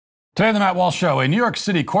Today on the Matt Walsh Show, a New York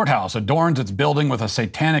City courthouse adorns its building with a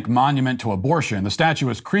satanic monument to abortion. The statue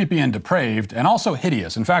is creepy and depraved and also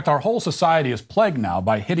hideous. In fact, our whole society is plagued now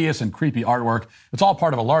by hideous and creepy artwork. It's all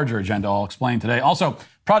part of a larger agenda I'll explain today. Also,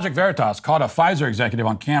 Project Veritas caught a Pfizer executive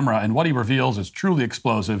on camera, and what he reveals is truly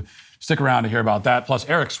explosive. Stick around to hear about that. Plus,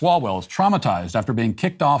 Eric Swalwell is traumatized after being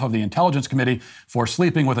kicked off of the Intelligence Committee for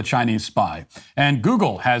sleeping with a Chinese spy. And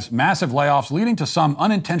Google has massive layoffs leading to some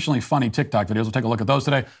unintentionally funny TikTok videos. We'll take a look at those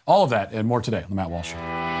today. All of that and more today on The Matt Walsh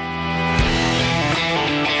Show.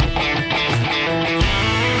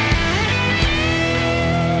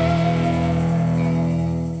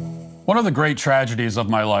 One of the great tragedies of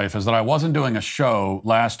my life is that I wasn't doing a show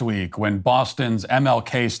last week when Boston's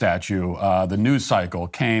MLK statue, the news cycle,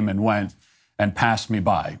 came and went and passed me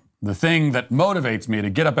by. The thing that motivates me to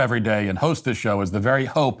get up every day and host this show is the very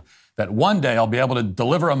hope that one day I'll be able to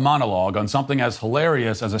deliver a monologue on something as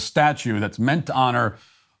hilarious as a statue that's meant to honor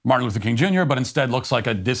Martin Luther King Jr., but instead looks like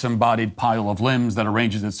a disembodied pile of limbs that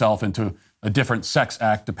arranges itself into a different sex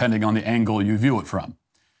act depending on the angle you view it from.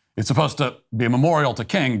 It's supposed to be a memorial to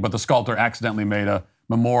King, but the sculptor accidentally made a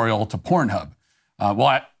memorial to Pornhub.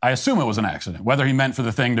 I assume it was an accident. Whether he meant for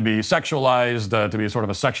the thing to be sexualized, to be sort of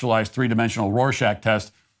a sexualized three-dimensional Rorschach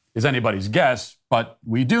test, is anybody's guess. But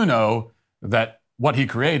we do know that what he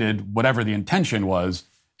created, whatever the intention was,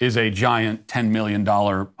 is a giant $10 million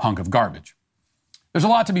hunk of garbage. There's a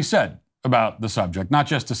lot to be said about the subject, not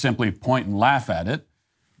just to simply point and laugh at it.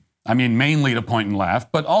 I mean, mainly to point and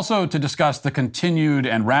laugh, but also to discuss the continued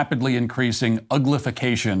and rapidly increasing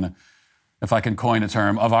uglification, if I can coin a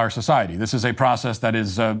term, of our society. This is a process that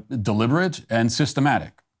is deliberate and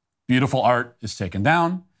systematic. Beautiful art is taken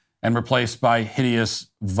down and replaced by hideous,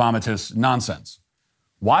 vomitous nonsense.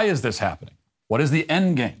 Why is this happening? What is the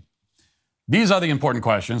end game? These are the important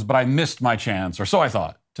questions, but I missed my chance, or so I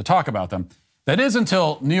thought, to talk about them. That is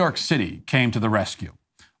until New York City came to the rescue.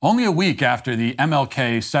 Only a week after the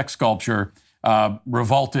MLK sex sculpture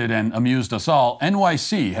revolted and amused us all,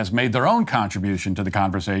 NYC has made their own contribution to the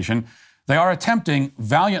conversation. They are attempting,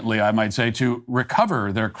 valiantly, I might say, to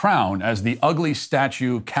recover their crown as the ugly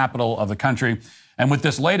statue capital of the country. And with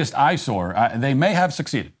this latest eyesore, they may have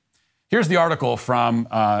succeeded. Here's the article from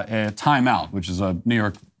Time Out, which is a New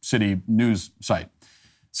York City news site. It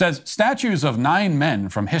says, statues of 9 men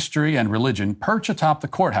from history and religion perch atop the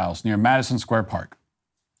courthouse near Madison Square Park.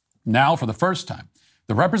 Now, for the first time,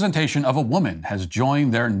 the representation of a woman has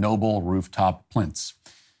joined their noble rooftop plinths.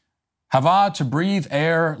 Hava to Breathe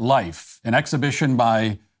Air Life, an exhibition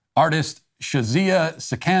by artist Shazia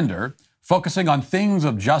Sikander, focusing on things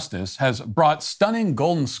of justice, has brought stunning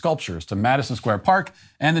golden sculptures to Madison Square Park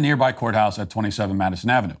and the nearby courthouse at 27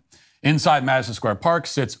 Madison Avenue. Inside Madison Square Park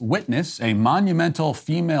sits Witness, a monumental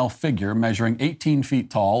female figure measuring 18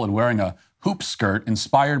 feet tall and wearing a hoop skirt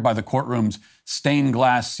inspired by the courtroom's stained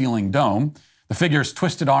glass ceiling dome. The figure's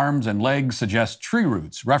twisted arms and legs suggest tree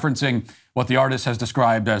roots, referencing what the artist has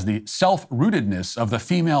described as the self-rootedness of the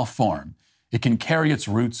female form. It can carry its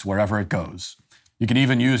roots wherever it goes. You can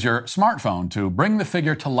even use your smartphone to bring the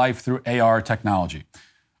figure to life through AR technology.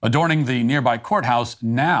 Adorning the nearby courthouse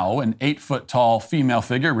now, an 8-foot-tall female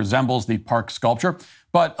figure resembles the park sculpture,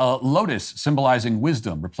 but a lotus symbolizing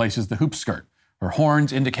wisdom replaces the hoop skirt. Her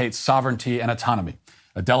horns indicate sovereignty and autonomy.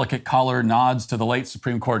 A delicate collar nods to the late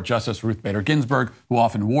Supreme Court Justice Ruth Bader Ginsburg, who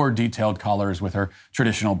often wore detailed collars with her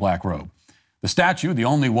traditional black robe. The statue, the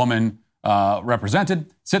only woman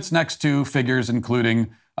represented, sits next to figures including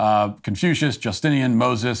Confucius, Justinian,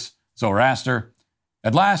 Moses, Zoroaster.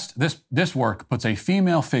 At last, this work puts a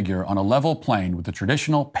female figure on a level plane with the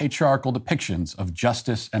traditional patriarchal depictions of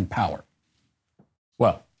justice and power.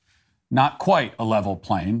 Well, not quite a level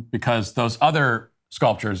plane, because those other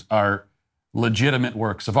sculptures are legitimate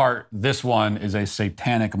works of art. This one is a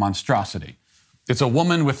satanic monstrosity. It's a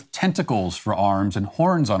woman with tentacles for arms and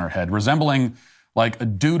horns on her head, resembling like a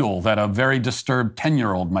doodle that a very disturbed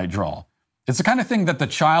 10-year-old might draw. It's the kind of thing that the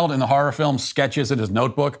child in the horror film sketches in his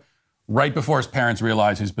notebook right before his parents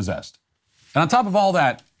realize he's possessed. And on top of all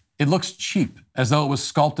that, it looks cheap, as though it was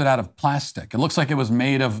sculpted out of plastic. It looks like it was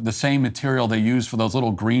made of the same material they use for those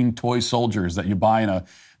little green toy soldiers that you buy in a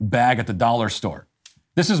bag at the dollar store.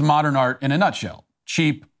 This is modern art in a nutshell.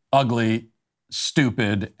 Cheap, ugly,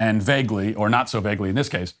 stupid, and vaguely, or not so vaguely in this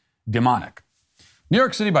case, demonic. New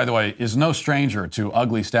York City, by the way, is no stranger to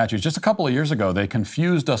ugly statues. Just a couple of years ago, they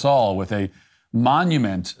confused us all with a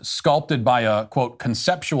monument sculpted by a, quote,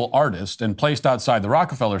 conceptual artist and placed outside the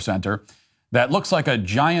Rockefeller Center that looks like a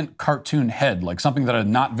giant cartoon head, like something that a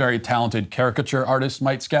not very talented caricature artist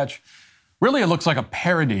might sketch. Really, it looks like a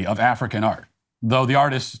parody of African art. Though the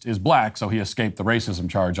artist is black, so he escaped the racism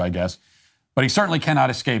charge, I guess. But he certainly cannot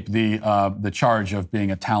escape the charge of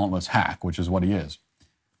being a talentless hack, which is what he is.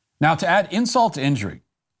 Now, to add insult to injury,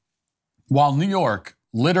 while New York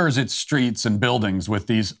litters its streets and buildings with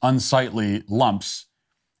these unsightly lumps,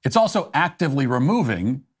 it's also actively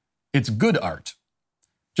removing its good art.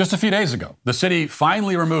 Just a few days ago, the city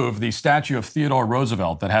finally removed the statue of Theodore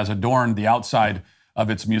Roosevelt that has adorned the outside of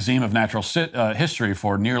its Museum of Natural History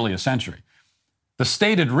for nearly a century. The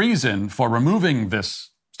stated reason for removing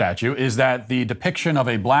this statue is that the depiction of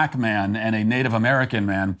a black man and a Native American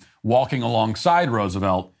man walking alongside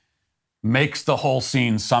Roosevelt makes the whole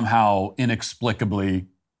scene somehow inexplicably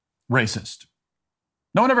racist.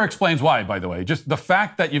 No one ever explains why, by the way. Just the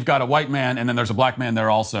fact that you've got a white man and then there's a black man there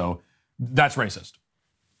also, that's racist.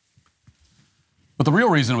 But the real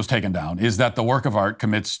reason it was taken down is that the work of art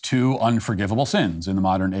commits two unforgivable sins in the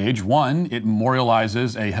modern age. One, it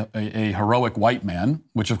memorializes a heroic white man,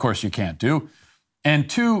 which of course you can't do. And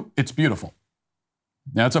two, it's beautiful.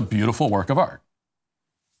 Now, it's a beautiful work of art.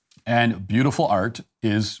 And beautiful art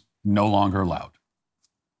is no longer allowed.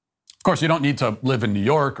 Of course, you don't need to live in New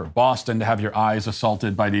York or Boston to have your eyes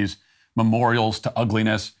assaulted by these memorials to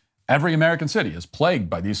ugliness. Every American city is plagued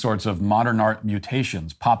by these sorts of modern art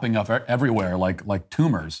mutations popping up everywhere like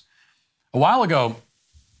tumors. A while ago,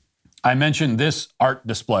 I mentioned this art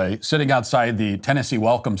display sitting outside the Tennessee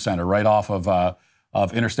Welcome Center right off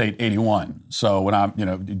of Interstate 81. So when I'm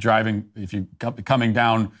driving, if you're coming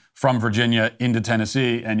down from Virginia into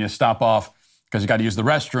Tennessee and you stop off because you got to use the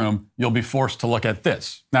restroom, you'll be forced to look at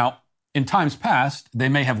this. Now, in times past, they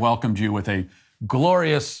may have welcomed you with a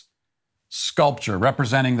glorious sculpture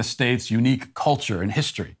representing the state's unique culture and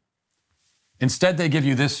history. Instead, they give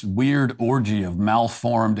you this weird orgy of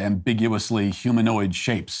malformed, ambiguously humanoid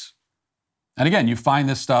shapes. And again, you find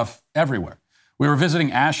this stuff everywhere. We were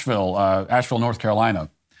visiting Asheville, North Carolina,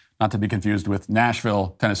 not to be confused with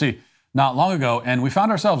Nashville, Tennessee, not long ago, and we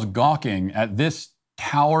found ourselves gawking at this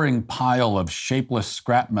towering pile of shapeless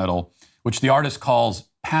scrap metal, which the artist calls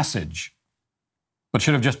passage, but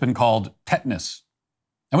should have just been called tetanus.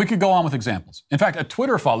 And we could go on with examples. In fact, a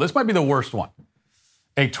Twitter follower, this might be the worst one.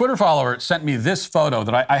 A Twitter follower sent me this photo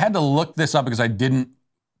that I had to look this up because I didn't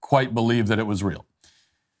quite believe that it was real.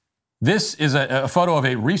 This is a photo of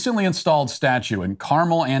a recently installed statue in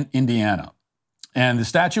Carmel, Indiana. And the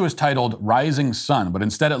statue is titled Rising Sun, but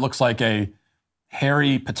instead it looks like a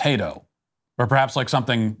hairy potato, or perhaps like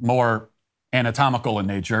something more anatomical in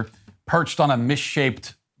nature, perched on a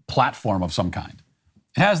misshaped platform of some kind.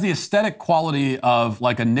 It has the aesthetic quality of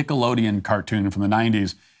like a Nickelodeon cartoon from the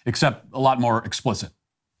 90s, except a lot more explicit.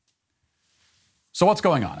 So what's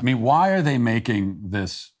going on? I mean, why are they making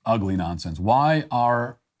this ugly nonsense? Why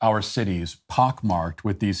are our cities pockmarked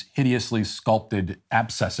with these hideously sculpted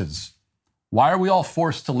abscesses? Why are we all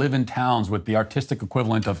forced to live in towns with the artistic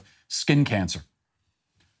equivalent of skin cancer?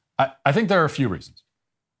 I think there are a few reasons.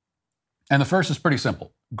 And the first is pretty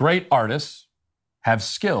simple. Great artists have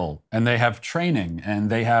skill, and they have training, and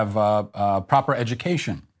they have proper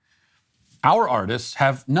education. Our artists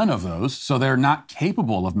have none of those, so they're not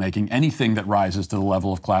capable of making anything that rises to the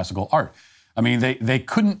level of classical art. I mean, they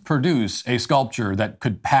couldn't produce a sculpture that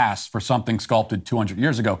could pass for something sculpted 200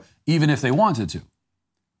 years ago, even if they wanted to.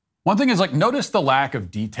 One thing is, like, notice the lack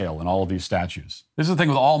of detail in all of these statues. This is the thing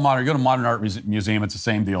with all modern, you go to Modern Art Museum, it's the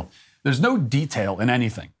same deal. There's no detail in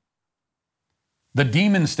anything. The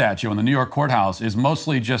demon statue in the New York courthouse is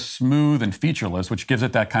mostly just smooth and featureless, which gives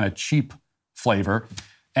it that kind of cheap flavor.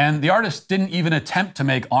 And the artist didn't even attempt to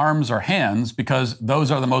make arms or hands because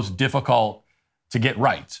those are the most difficult to get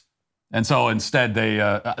right. And so instead they,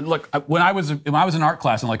 look, when I was in art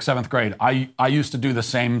class in like 7th grade, I used to do the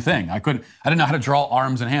same thing. I didn't know how to draw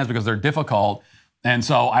arms and hands because they're difficult. And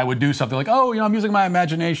so I would do something like, I'm using my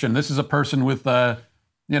imagination. This is a person with,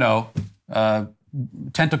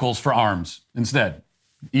 tentacles for arms instead.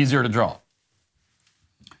 Easier to draw.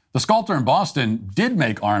 The sculptor in Boston did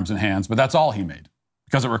make arms and hands, but that's all he made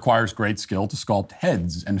because it requires great skill to sculpt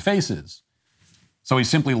heads and faces. So he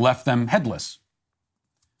simply left them headless.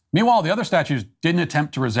 Meanwhile, the other statues didn't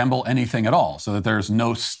attempt to resemble anything at all, so that there's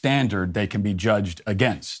no standard they can be judged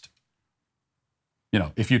against.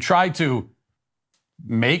 If you try to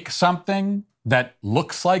make something that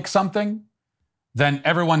looks like something, then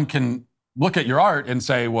everyone can look at your art and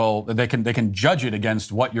say, well, they can judge it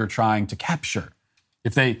against what you're trying to capture.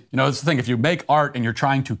 It's the thing, if you make art and you're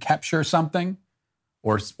trying to capture something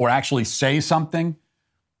or actually say something,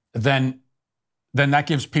 then that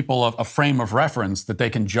gives people a frame of reference that they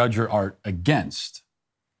can judge your art against.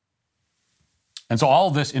 And so all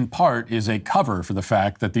of this, in part, is a cover for the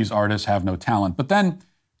fact that these artists have no talent. But then,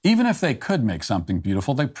 even if they could make something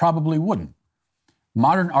beautiful, they probably wouldn't.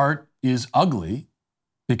 Modern art is ugly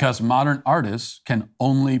because modern artists can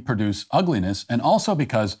only produce ugliness, and also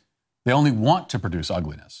because they only want to produce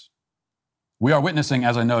ugliness. We are witnessing,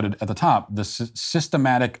 as I noted at the top, the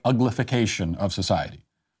systematic uglification of society.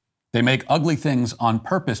 They make ugly things on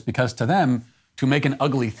purpose because to them, to make an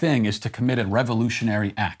ugly thing is to commit a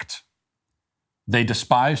revolutionary act. They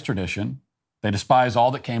despise tradition. They despise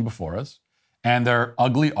all that came before us. And their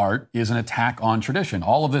ugly art is an attack on tradition.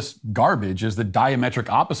 All of this garbage is the diametric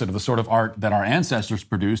opposite of the sort of art that our ancestors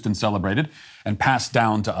produced and celebrated and passed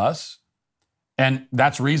down to us. And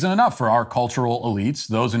that's reason enough for our cultural elites,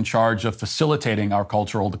 those in charge of facilitating our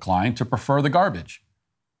cultural decline, to prefer the garbage.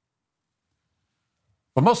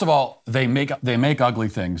 But most of all, they make ugly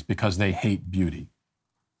things because they hate beauty.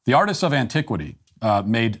 The artists of antiquity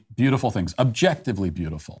made beautiful things, objectively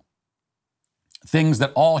beautiful, things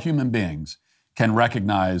that all human beings can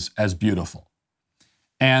recognize as beautiful.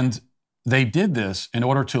 And they did this in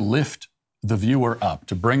order to lift the viewer up,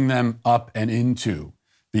 to bring them up and into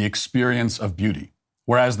the experience of beauty.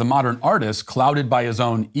 Whereas the modern artist, clouded by his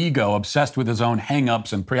own ego, obsessed with his own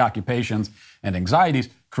hang-ups and preoccupations and anxieties,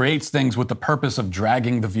 creates things with the purpose of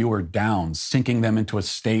dragging the viewer down, sinking them into a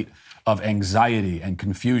state of anxiety and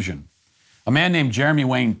confusion. A man named Jeremy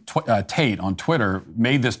Wayne Tate on Twitter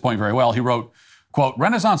made this point very well. He wrote, quote,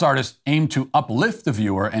 "Renaissance artists aimed to uplift the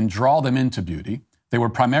viewer and draw them into beauty. They were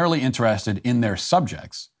primarily interested in their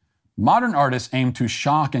subjects. Modern artists aim to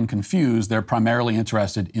shock and confuse. They're primarily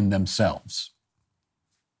interested in themselves."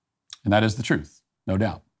 And that is the truth, no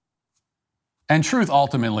doubt. And truth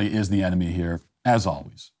ultimately is the enemy here, as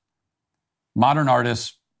always. Modern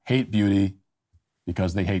artists hate beauty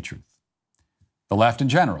because they hate truth. The left in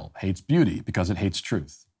general hates beauty because it hates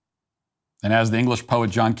truth. And as the English poet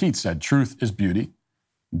John Keats said, truth is beauty,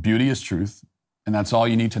 beauty is truth, and that's all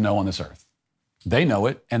you need to know on this earth. They know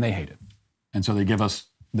it and they hate it. And so they give us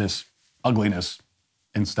this ugliness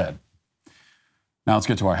instead. Now let's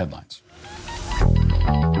get to our headlines.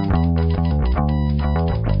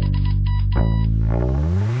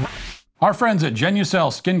 Our friends at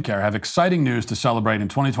Genucel Skincare have exciting news to celebrate in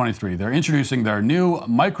 2023. They're introducing their new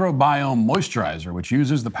microbiome moisturizer, which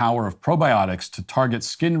uses the power of probiotics to target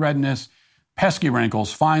skin redness, pesky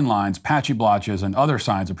wrinkles, fine lines, patchy blotches, and other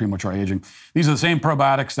signs of premature aging. These are the same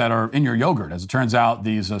probiotics that are in your yogurt. As it turns out,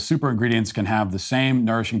 these super ingredients can have the same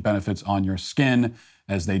nourishing benefits on your skin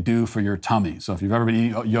as they do for your tummy. So if you've ever been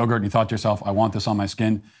eating yogurt and you thought to yourself, I want this on my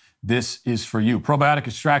skin, this is for you. Probiotic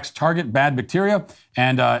extracts target bad bacteria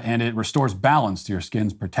and it restores balance to your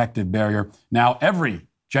skin's protective barrier. Now, every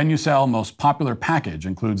Genucel most popular package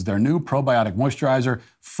includes their new probiotic moisturizer,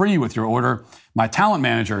 free with your order. My talent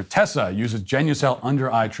manager, Tessa, uses Genucel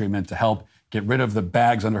under eye treatment to help get rid of the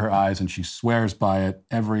bags under her eyes, and she swears by it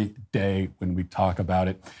every day when we talk about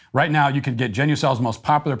it. Right now, you can get Genucel's most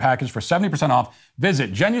popular package for 70% off.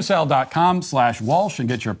 Visit Genucel.com/Walsh and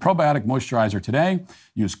get your probiotic moisturizer today.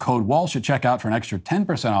 Use code Walsh at checkout for an extra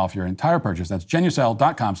 10% off your entire purchase. That's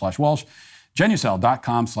Genucel.com/Walsh,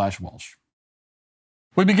 Genucel.com/Walsh.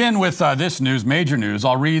 We begin with this news, major news.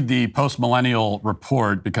 I'll read the post-millennial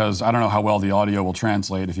report because I don't know how well the audio will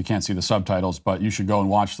translate if you can't see the subtitles, but you should go and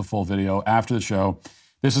watch the full video after the show.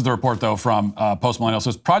 This is the report, though, from Post-Millennial. It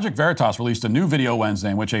says, Project Veritas released a new video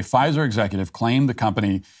Wednesday in which a Pfizer executive claimed the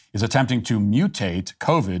company is attempting to mutate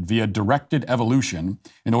COVID via directed evolution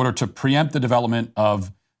in order to preempt the development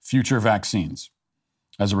of future vaccines.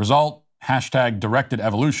 As a result, #directed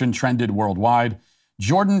evolution trended worldwide.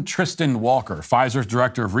 Jordan Tristan Walker, Pfizer's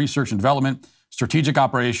Director of Research and Development, Strategic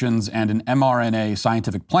Operations, and an mRNA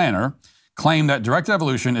scientific planner, claimed that directed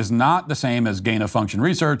evolution is not the same as gain-of-function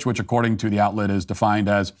research, which, according to the outlet, is defined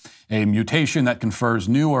as a mutation that confers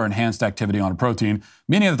new or enhanced activity on a protein,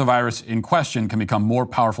 meaning that the virus in question can become more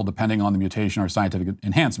powerful depending on the mutation or scientific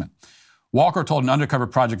enhancement. Walker told an undercover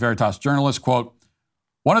Project Veritas journalist, quote,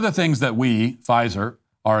 "One of the things that we, Pfizer,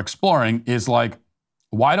 are exploring is like,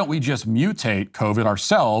 why don't we just mutate COVID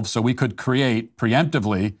ourselves so we could create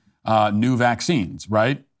preemptively new vaccines,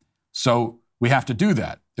 right? So we have to do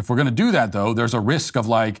that. If we're going to do that, though, there's a risk of,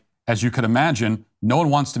 like, as you could imagine, no one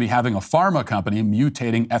wants to be having a pharma company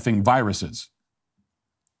mutating effing viruses."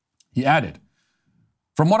 He added,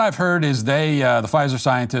 "From what I've heard is the Pfizer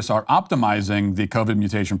scientists are optimizing the COVID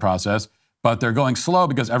mutation process, but they're going slow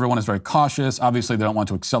because everyone is very cautious. Obviously, they don't want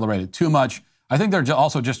to accelerate it too much. I think they're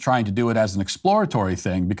also just trying to do it as an exploratory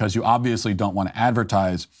thing because you obviously don't want to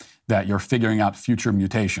advertise that you're figuring out future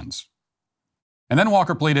mutations." And then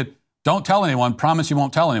Walker pleaded, "Don't tell anyone, promise you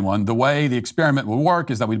won't tell anyone. The way the experiment will work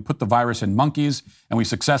is that we put the virus in monkeys and we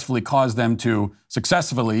successively cause them to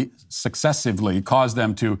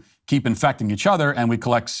keep infecting each other, and we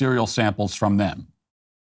collect serial samples from them."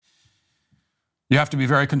 You have to be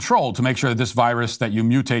very controlled to make sure that this virus that you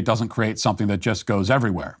mutate doesn't create something that just goes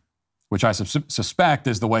everywhere, which I suspect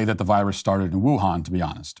is the way that the virus started in Wuhan, to be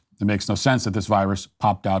honest. It makes no sense that this virus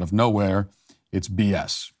popped out of nowhere. It's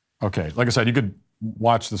BS. Okay, like I said, you could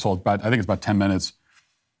watch this whole, I think it's about 10 minutes.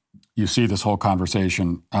 You see this whole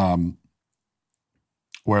conversation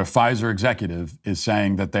where a Pfizer executive is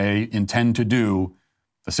saying that they intend to do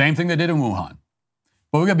the same thing they did in Wuhan.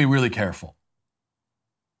 But we've got to be really careful.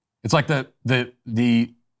 It's like the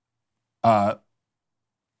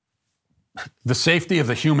safety of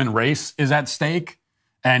the human race is at stake,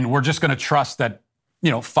 and we're just going to trust that,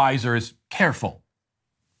 Pfizer is careful.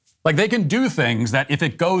 Like, they can do things that if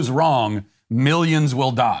it goes wrong, millions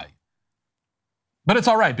will die. But it's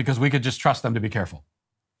all right because we could just trust them to be careful.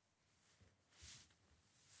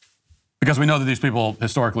 Because we know that these people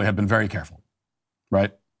historically have been very careful,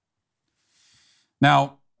 right?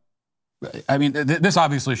 Now, I mean, this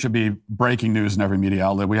obviously should be breaking news in every media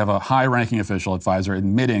outlet. We have a high-ranking official at Pfizer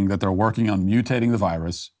admitting that they're working on mutating the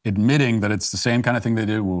virus, admitting that it's the same kind of thing they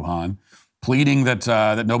did in Wuhan, pleading that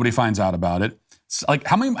nobody finds out about it. It's like,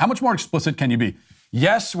 how much more explicit can you be?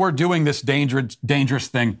 Yes, we're doing this dangerous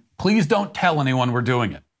thing. Please don't tell anyone we're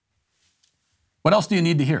doing it. What else do you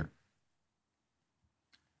need to hear?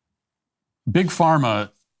 Big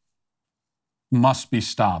Pharma must be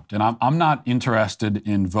stopped. And I'm not interested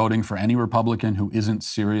in voting for any Republican who isn't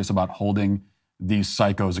serious about holding these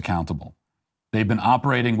psychos accountable. They've been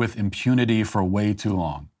operating with impunity for way too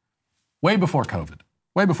long. Way before COVID.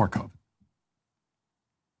 Way before COVID.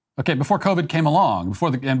 Okay, before COVID came along,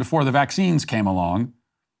 before the vaccines came along,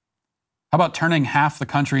 how about turning half the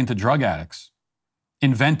country into drug addicts?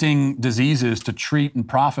 Inventing diseases to treat and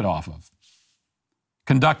profit off of?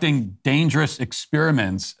 Conducting dangerous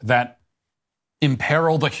experiments that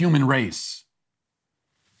imperil the human race,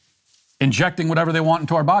 injecting whatever they want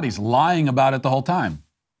into our bodies, lying about it the whole time.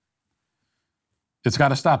 It's got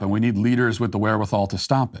to stop, and we need leaders with the wherewithal to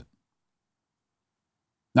stop it.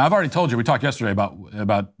 Now, I've already told you, we talked yesterday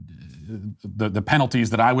about the penalties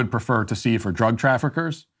that I would prefer to see for drug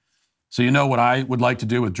traffickers. So you know what I would like to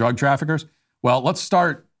do with drug traffickers? Well, let's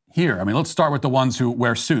start here. I mean, let's start with the ones who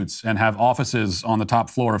wear suits and have offices on the top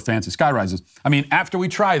floor of fancy skyrises. I mean, after we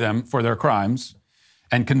try them for their crimes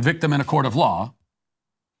and convict them in a court of law,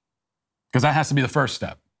 because that has to be the first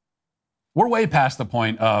step. We're way past the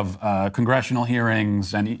point of congressional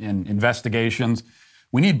hearings and investigations.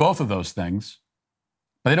 We need both of those things,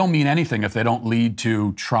 but they don't mean anything if they don't lead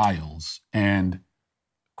to trials and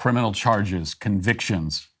criminal charges,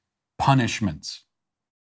 convictions, punishments.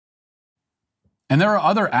 And there are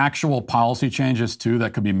other actual policy changes, too,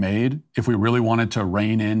 that could be made if we really wanted to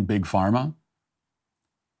rein in Big Pharma.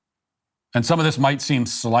 And some of this might seem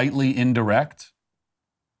slightly indirect,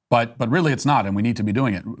 but really it's not, and we need to be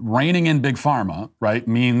doing it. Reining in Big Pharma, right,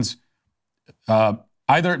 means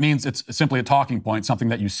either it means it's simply a talking point, something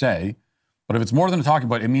that you say, but if it's more than a talking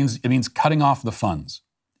point, it means cutting off the funds.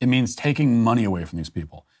 It means taking money away from these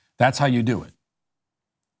people. That's how you do it.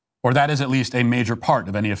 Or that is at least a major part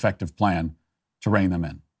of any effective plan to rein them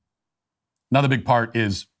in. Another big part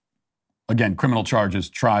is, again, criminal charges,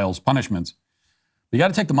 trials, punishments. But you got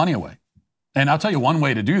to take the money away. And I'll tell you one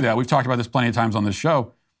way to do that. We've talked about this plenty of times on this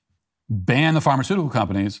show. Ban the pharmaceutical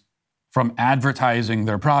companies from advertising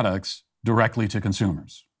their products directly to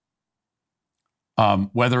consumers.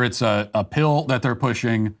 Whether it's a pill that they're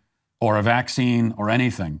pushing or a vaccine or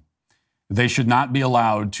anything, they should not be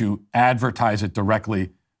allowed to advertise it directly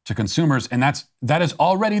to consumers, and that is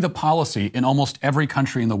already the policy in almost every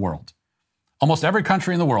country in the world. Almost every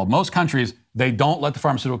country in the world, most countries, they don't let the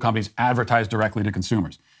pharmaceutical companies advertise directly to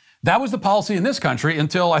consumers. That was the policy in this country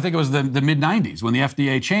until I think it was the mid-90s when the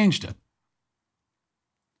FDA changed it.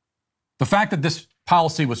 The fact that this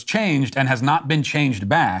policy was changed and has not been changed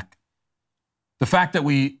back, the fact that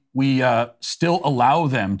we still allow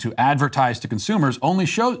them to advertise to consumers only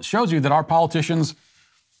shows you that our politicians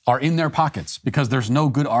are in their pockets because there's no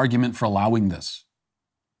good argument for allowing this.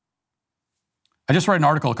 I just read an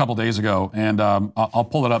article a couple days ago, and I'll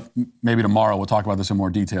pull it up maybe tomorrow. We'll talk about this in more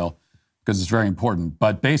detail because it's very important.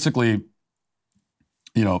 But basically,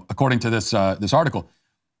 according to this article,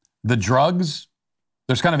 the drugs,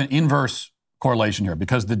 there's kind of an inverse correlation here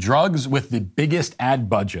because the drugs with the biggest ad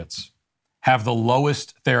budgets have the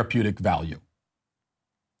lowest therapeutic value.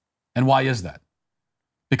 And why is that?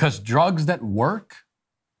 Because drugs that work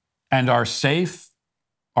and are safe,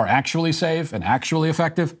 are actually safe and actually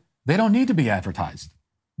effective, they don't need to be advertised.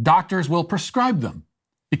 Doctors will prescribe them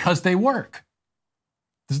because they work.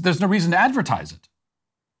 There's no reason to advertise it.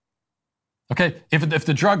 Okay, if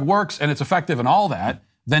the drug works and it's effective and all that,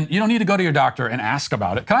 then you don't need to go to your doctor and ask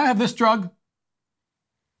about it. Can I have this drug?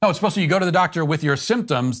 No, it's supposed to, you go to the doctor with your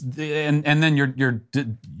symptoms, and then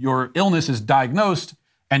your illness is diagnosed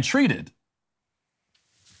and treated.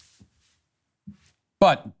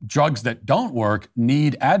 But drugs that don't work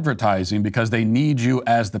need advertising because they need you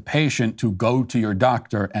as the patient to go to your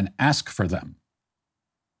doctor and ask for them.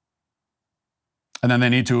 And then they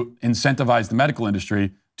need to incentivize the medical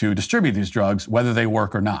industry to distribute these drugs, whether they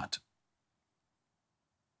work or not.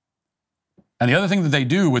 And the other thing that they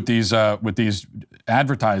do with these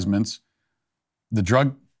advertisements, the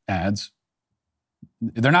drug ads,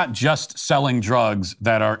 they're not just selling drugs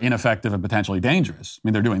that are ineffective and potentially dangerous. I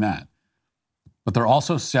mean, they're doing that. But they're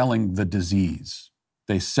also selling the disease.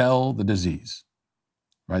 They sell the disease,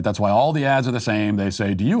 right? That's why all the ads are the same. They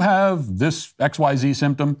say, do you have this XYZ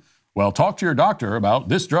symptom? Well, talk to your doctor about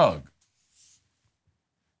this drug.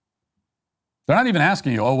 They're not even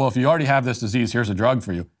asking you, oh, well, if you already have this disease, here's a drug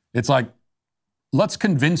for you. It's like, let's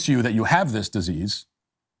convince you that you have this disease,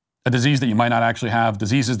 a disease that you might not actually have,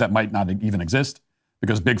 diseases that might not even exist,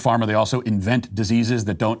 because Big Pharma, they also invent diseases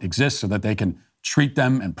that don't exist so that they can treat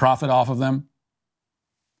them and profit off of them.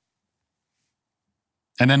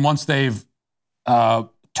 And then once they've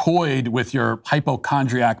toyed with your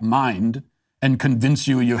hypochondriac mind and convince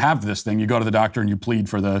you you have this thing, you go to the doctor and you plead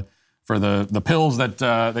for the pills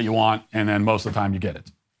that you want, and then most of the time you get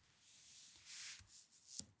it.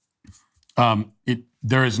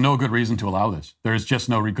 There is no good reason to allow this. There is just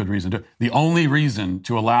no good reason to. The only reason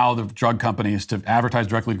to allow the drug companies to advertise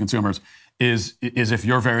directly to consumers is if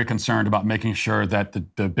you're very concerned about making sure that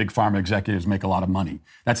the big pharma executives make a lot of money.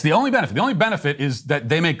 That's the only benefit. The only benefit is that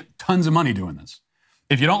they make tons of money doing this.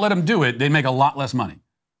 If you don't let them do it, they make a lot less money.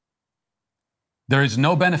 There is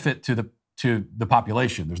no benefit to the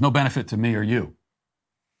population. There's no benefit to me or you.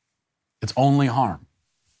 It's only harm.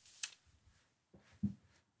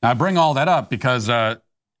 Now, I bring all that up because,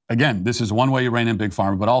 again, this is one way you rein in Big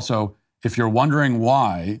Pharma, but also if you're wondering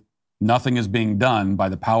why nothing is being done by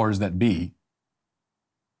the powers that be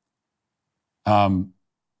to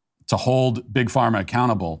hold Big Pharma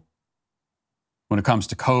accountable when it comes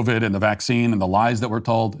to COVID and the vaccine and the lies that we're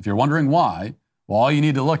told, if you're wondering why, well, all you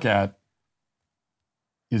need to look at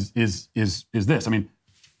is this. I mean,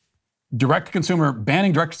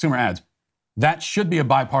 banning direct consumer ads, that should be a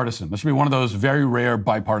bipartisan. This should be one of those very rare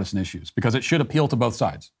bipartisan issues because it should appeal to both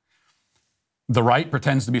sides. The right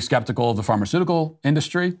pretends to be skeptical of the pharmaceutical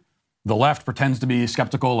industry. The left pretends to be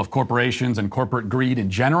skeptical of corporations and corporate greed in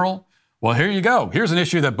general. Well, here you go. Here's an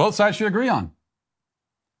issue that both sides should agree on.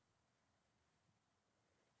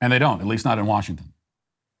 And they don't, at least not in Washington,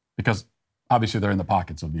 because obviously they're in the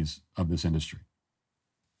pockets of this industry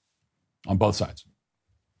on both sides.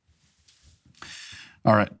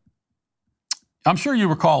 All right. I'm sure you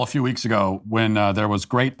recall a few weeks ago when there was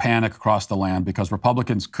great panic across the land because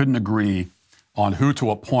Republicans couldn't agree on who to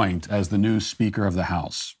appoint as the new Speaker of the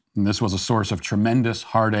House. And this was a source of tremendous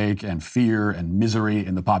heartache and fear and misery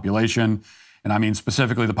in the population. And I mean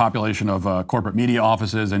specifically the population of corporate media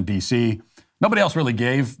offices in D.C. Nobody else really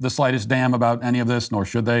gave the slightest damn about any of this, nor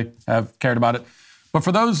should they have cared about it. But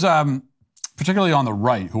for those, particularly on the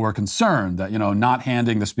right, who are concerned that, not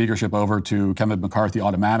handing the speakership over to Kevin McCarthy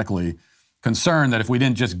automatically, concerned that if we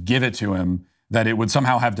didn't just give it to him, that it would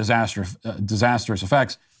somehow have disastrous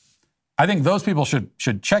effects, I think those people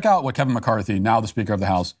should check out what Kevin McCarthy, now the Speaker of the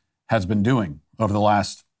House, has been doing over the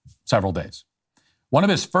last several days. One of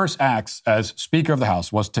his first acts as Speaker of the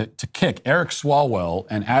House was to kick Eric Swalwell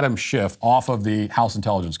and Adam Schiff off of the House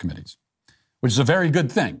Intelligence Committees, which is a very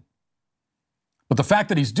good thing. But the fact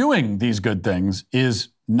that he's doing these good things is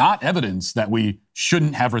not evidence that we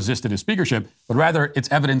shouldn't have resisted his speakership, but rather it's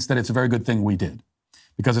evidence that it's a very good thing we did.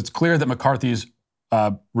 Because it's clear that McCarthy's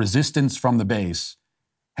resistance from the base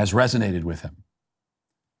has resonated with him.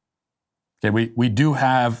 Okay, we do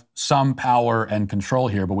have some power and control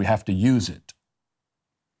here, but we have to use it.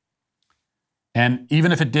 And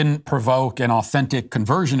even if it didn't provoke an authentic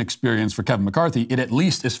conversion experience for Kevin McCarthy, it at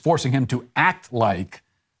least is forcing him to act like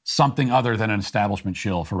something other than an establishment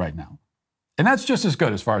shill for right now. And that's just as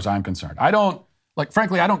good as far as I'm concerned.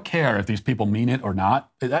 Frankly, I don't care if these people mean it or not.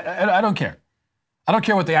 I don't care. I don't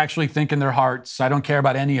care what they actually think in their hearts. I don't care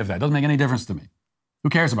about any of that. It doesn't make any difference to me. Who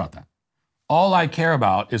cares about that? All I care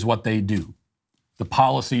about is what they do, the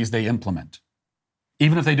policies they implement,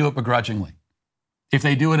 even if they do it begrudgingly. If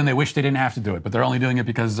they do it and they wish they didn't have to do it, but they're only doing it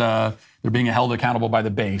because they're being held accountable by the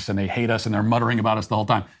base and they hate us and they're muttering about us the whole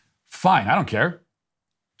time. Fine, I don't care.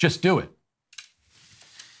 Just do it.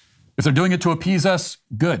 If they're doing it to appease us,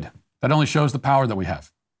 good. That only shows the power that we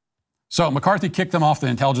have. So McCarthy kicked them off the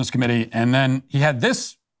Intelligence Committee, and then he had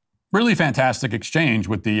this really fantastic exchange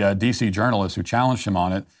with the D.C. journalist who challenged him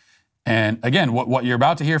on it. And again, what you're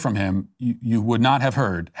about to hear from him, you would not have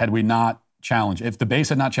heard had we not challenged. If the base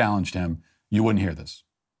had not challenged him, you wouldn't hear this.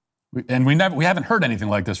 We haven't heard anything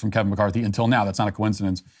like this from Kevin McCarthy until now. That's not a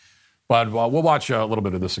coincidence. But we'll watch a little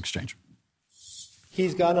bit of this exchange.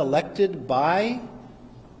 He's gotten elected by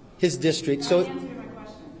his district. So,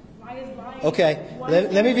 okay,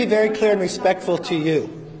 let me be very clear and respectful to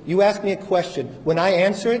you. You ask me a question. When I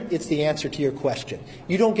answer it, it's the answer to your question.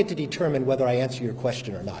 You don't get to determine whether I answer your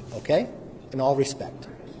question or not, okay? In all respect.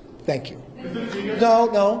 Thank you.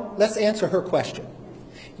 No, let's answer her question.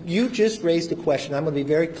 You just raised a question. I'm going to be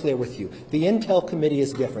very clear with you. The Intel Committee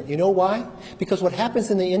is different. You know why? Because what happens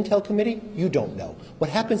in the Intel Committee, you don't know. What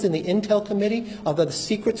happens in the Intel Committee, although the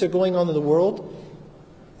secrets are going on in the world,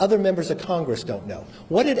 other members of Congress don't know.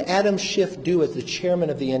 What did Adam Schiff do as the chairman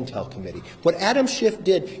of the Intel Committee? What Adam Schiff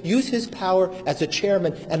did, use his power as a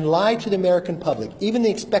chairman and lie to the American public. Even the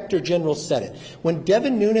Inspector General said it. When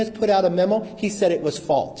Devin Nunes put out a memo, he said it was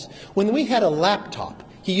false. When we had a laptop,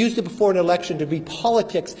 he used it before an election to be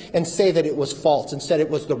politics and say that it was false and said it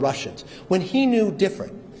was the Russians. When he knew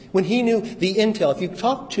different, when he knew the intel, if you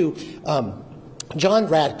talk to John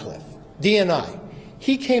Radcliffe, DNI,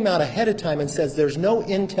 he came out ahead of time and says there's no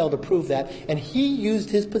intel to prove that, and he used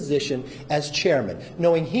his position as chairman,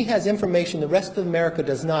 knowing he has information the rest of America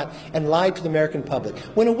does not, and lied to the American public.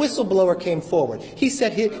 When a whistleblower came forward, he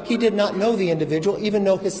said he did not know the individual, even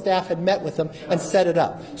though his staff had met with him and set it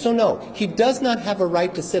up. So no, he does not have a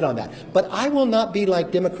right to sit on that. But I will not be like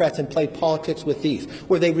Democrats and play politics with these,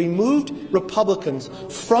 where they removed Republicans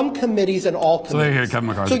from committees and all committees. So there you go, Kevin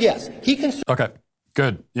McCarthy. So yes, he can... Okay.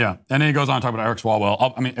 Good, yeah. And then he goes on to talk about Eric Swalwell.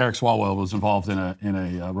 Eric Swalwell was involved in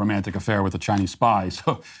a romantic affair with a Chinese spy.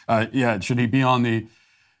 So, should he be on the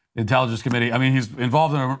Intelligence Committee? I mean, he's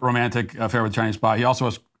involved in a romantic affair with a Chinese spy. He also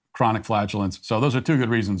has chronic flatulence. So those are two good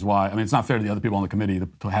reasons why. I mean, it's not fair to the other people on the committee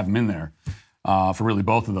to have him in there for really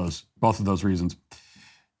both of those reasons.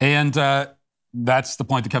 And that's the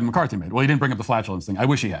point that Kevin McCarthy made. Well, he didn't bring up the flatulence thing. I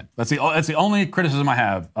wish he had. That's the only criticism I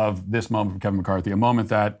have of this moment from Kevin McCarthy, a moment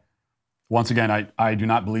that, once again, I do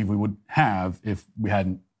not believe we would have if we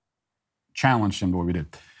hadn't challenged him the way we did.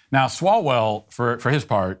 Now, Swalwell, for his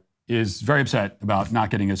part, is very upset about not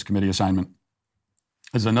getting his committee assignment.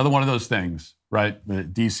 It's another one of those things, right? The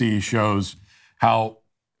D.C. shows how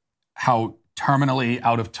terminally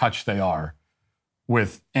out of touch they are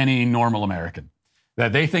with any normal American.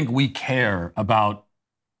 That they think we care about,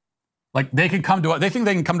 like they think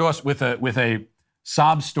they can come to us with a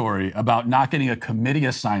sob story about not getting a committee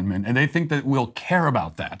assignment, and they think that we'll care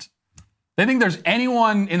about that. They think there's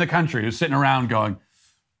anyone in the country who's sitting around going,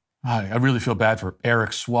 I really feel bad for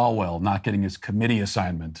Eric Swalwell not getting his committee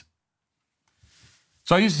assignment.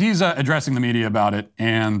 So he's addressing the media about it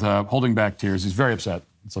and holding back tears. He's very upset.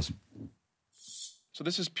 Let's listen. So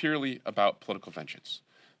this is purely about political vengeance.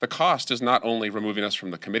 The cost is not only removing us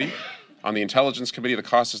from the committee. On the Intelligence Committee, the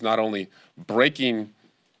cost is not only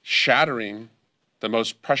shattering the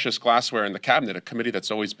most precious glassware in the cabinet, a committee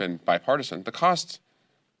that's always been bipartisan. The cost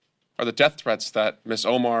are the death threats that Ms.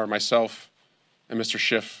 Omar, myself, and Mr.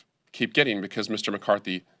 Schiff keep getting because Mr.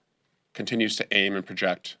 McCarthy continues to aim and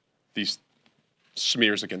project these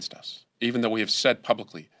smears against us. Even though we have said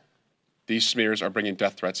publicly these smears are bringing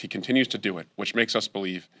death threats, he continues to do it, which makes us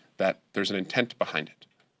believe that there's an intent behind it.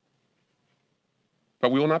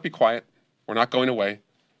 But we will not be quiet. We're not going away.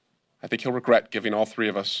 I think he'll regret giving all three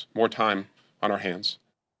of us more time on our hands.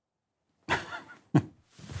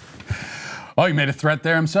 Oh, he made a threat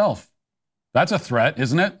there himself. That's a threat,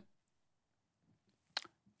 isn't it?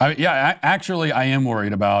 Actually, I am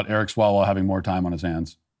worried about Eric Swalwell having more time on his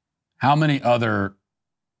hands. How many other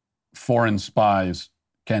foreign spies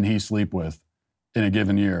can he sleep with in a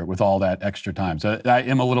given year with all that extra time? So I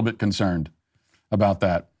am a little bit concerned about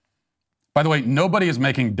that. By the way, nobody is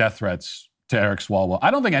making death threats to Eric Swalwell.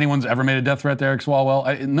 I don't think anyone's ever made a death threat to Eric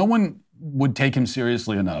Swalwell. No one would take him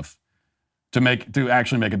seriously enough to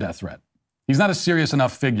actually make a death threat. He's not a serious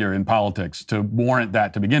enough figure in politics to warrant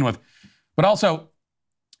that to begin with. But also,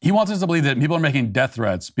 he wants us to believe that people are making death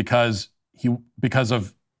threats because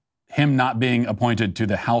of him not being appointed to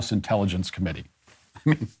the House Intelligence Committee. I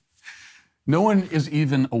mean, no one is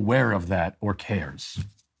even aware of that or cares.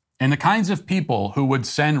 And the kinds of people who would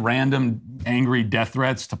send random angry death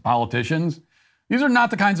threats to politicians, these are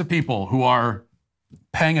not the kinds of people who are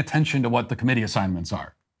paying attention to what the committee assignments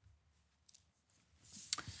are.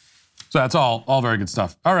 So that's all very good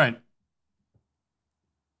stuff. All right.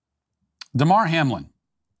 Damar Hamlin,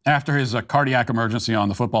 after his cardiac emergency on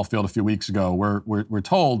the football field a few weeks ago, we're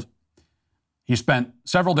told he spent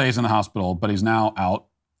several days in the hospital, but he's now out,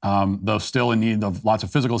 though still in need of lots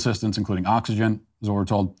of physical assistance, including oxygen, is what we're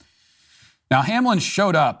told. Now, Hamlin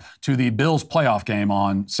showed up to the Bills playoff game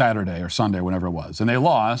on Saturday or Sunday, whenever it was, and they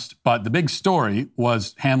lost, but the big story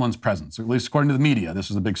was Hamlin's presence, or at least according to the media, this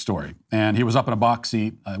was the big story. And he was up in a box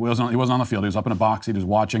seat. He wasn't on the field. He was up in a box seat. He was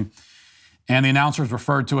watching. And the announcers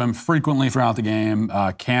referred to him frequently throughout the game.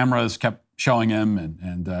 Cameras kept showing him,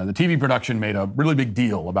 and the TV production made a really big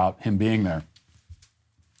deal about him being there.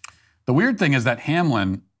 The weird thing is that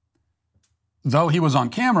Hamlin, though he was on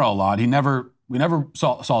camera a lot, we never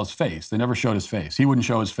saw his face. They never showed his face. He wouldn't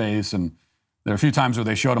show his face, and there are a few times where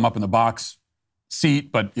they showed him up in the box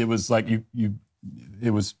seat, but it was like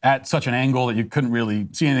it was at such an angle that you couldn't really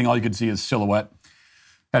see anything. All you could see is silhouette.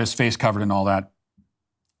 Had his face covered and all that.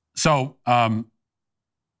 So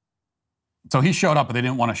he showed up, but they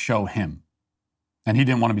didn't want to show him, and he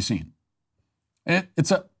didn't want to be seen.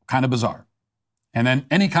 It's a kind of bizarre. And then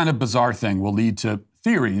any kind of bizarre thing will lead to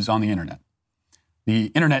theories on the internet. The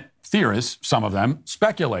internet theorists, some of them,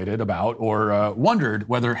 speculated about or wondered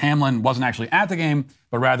whether Hamlin wasn't actually at the game,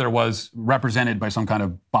 but rather was represented by some kind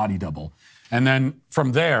of body double. And then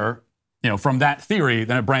from there, from that theory,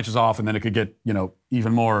 then it branches off, and then it could get,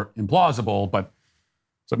 even more implausible. But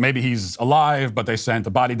so maybe he's alive, but they sent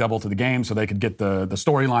a body double to the game so they could get the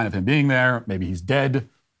storyline of him being there. Maybe he's dead,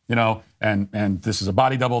 and this is a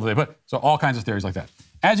body double that they put. So all kinds of theories like that.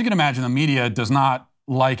 As you can imagine, the media does not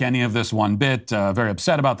like any of this one bit, very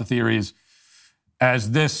upset about the theories.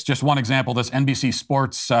 As this, just one example, this NBC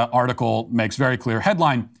Sports article makes very clear.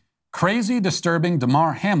 Headline, Crazy Disturbing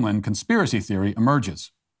Damar Hamlin Conspiracy Theory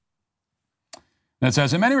Emerges. And it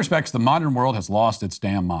says, in many respects, the modern world has lost its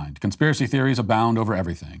damn mind. Conspiracy theories abound over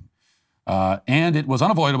everything. And it was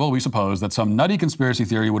unavoidable, we suppose, that some nutty conspiracy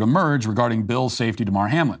theory would emerge regarding Bill's safety Damar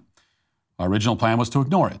Hamlin. Our original plan was to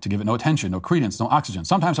ignore it, to give it no attention, no credence, no oxygen.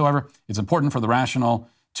 Sometimes, however, it's important for the rational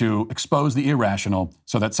to expose the irrational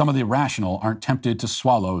so that some of the irrational aren't tempted to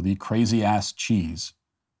swallow the crazy-ass cheese.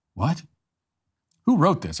 What? Who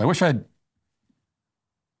wrote this? I wish I had...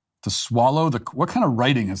 To swallow the... What kind of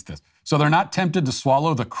writing is this? So they're not tempted to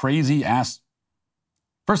swallow the crazy-ass...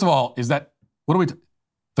 First of all, is that... What are we...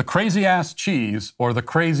 The crazy-ass cheese or the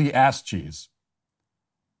crazy-ass cheese?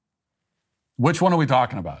 Which one are we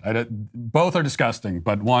talking about? Both are disgusting,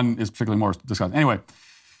 but one is particularly more disgusting. Anyway,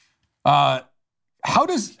 how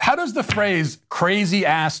does the phrase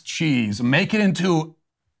crazy-ass cheese make it into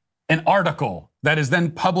an article that is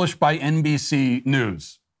then published by NBC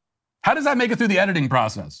News? How does that make it through the editing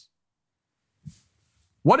process?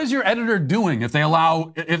 What is your editor doing if they're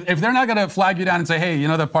not going to flag you down and say, hey,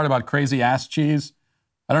 that part about crazy-ass cheese?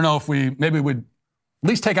 I don't know if maybe we'd at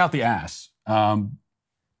least take out the ass.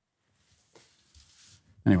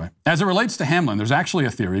 Anyway, as it relates to Hamlin, there's actually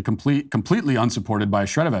a theory completely unsupported by a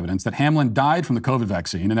shred of evidence that Hamlin died from the COVID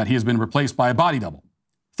vaccine and that he has been replaced by a body double.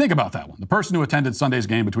 Think about that one. The person who attended Sunday's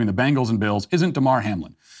game between the Bengals and Bills isn't Damar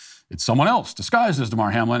Hamlin. It's someone else disguised as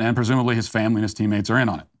Damar Hamlin, and presumably his family and his teammates are in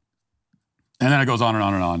on it. And then it goes on and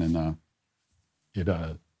on and on,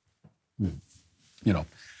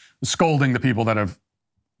 and scolding the people that have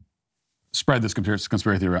spread this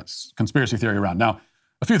conspiracy theory around. Now,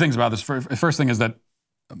 a few things about this. First thing is that,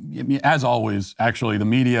 as always, actually, the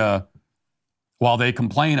media, while they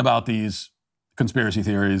complain about these conspiracy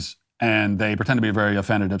theories and they pretend to be very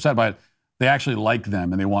offended, upset by it, they actually like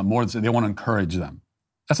them and they want more. They want to encourage them.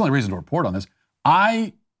 That's the only reason to report on this.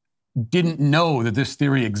 I didn't know that this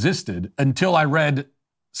theory existed until I read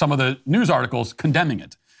some of the news articles condemning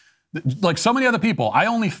it. Like so many other people, I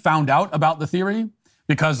only found out about the theory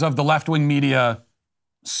because of the left-wing media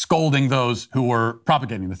scolding those who were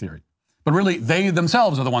propagating the theory. But really, they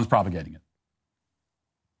themselves are the ones propagating it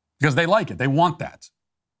because they like it. They want that.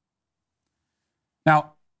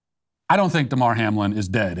 Now, I don't think Damar Hamlin is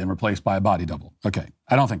dead and replaced by a body double. Okay,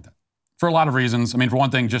 I don't think that. For a lot of reasons. I mean, for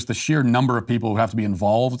one thing, just the sheer number of people who have to be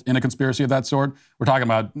involved in a conspiracy of that sort. We're talking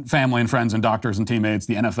about family and friends and doctors and teammates,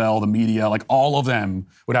 the NFL, the media, like all of them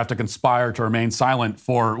would have to conspire to remain silent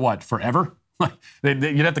for what, forever? Like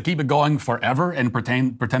you'd have to keep it going forever and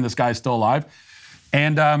pretend this guy's still alive.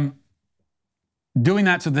 And doing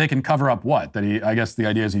that so they can cover up what? I guess the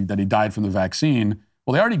idea is that he died from the vaccine.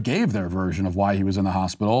 Well, they already gave their version of why he was in the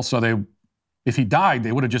hospital. So if he died,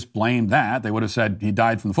 they would have just blamed that. They would have said he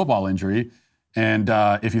died from the football injury. And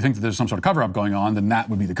if you think that there's some sort of cover-up going on, then that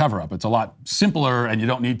would be the cover-up. It's a lot simpler, and you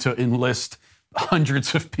don't need to enlist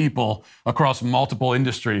hundreds of people across multiple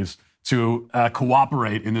industries to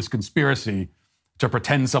cooperate in this conspiracy to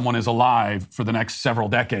pretend someone is alive for the next several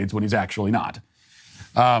decades when he's actually not.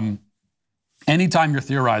 Anytime you're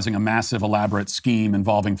theorizing a massive, elaborate scheme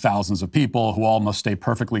involving thousands of people who all must stay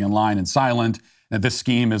perfectly in line and silent, that this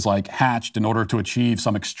scheme is like hatched in order to achieve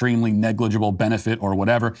some extremely negligible benefit or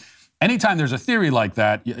whatever, anytime there's a theory like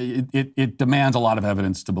that, it demands a lot of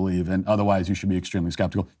evidence to believe, and otherwise you should be extremely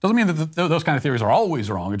skeptical. Doesn't mean that those kind of theories are always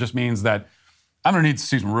wrong. It just means that I'm going to need to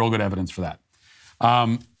see some real good evidence for that.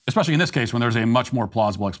 Especially in this case when there's a much more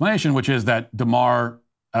plausible explanation, which is that Damar,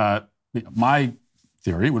 my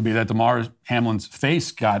theory would be that Damar Hamlin's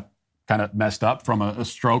face got kind of messed up from a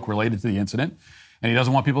stroke related to the incident, and he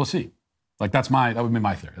doesn't want people to see. Like that would be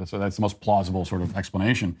my theory. That's the most plausible sort of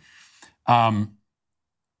explanation.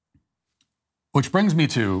 Which brings me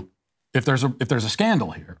to, if there's a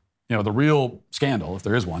scandal here, the real scandal, if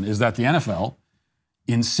there is one, is that the NFL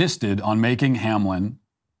insisted on making Hamlin,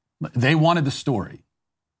 they wanted the story.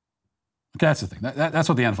 Okay, that's the thing. That's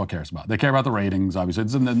what the NFL cares about. They care about the ratings, obviously.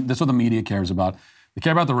 This is what the media cares about. They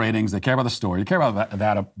care about the ratings. They care about the story. They care about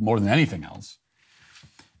that more than anything else.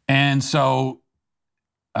 And so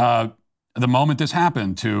the moment this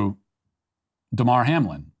happened to Damar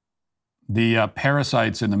Hamlin, the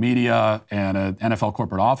parasites in the media and NFL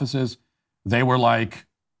corporate offices, they were like,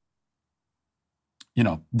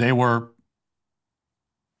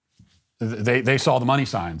 they saw the money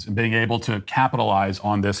signs and being able to capitalize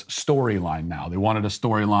on this storyline now. They wanted a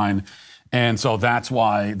storyline, and so that's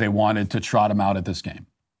why they wanted to trot him out at this game.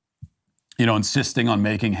 Insisting on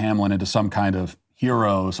making Hamlin into some kind of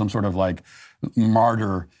hero, some sort of like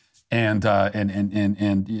martyr, and they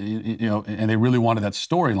really wanted that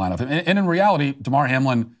storyline of him. And in reality, Damar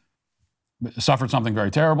Hamlin suffered something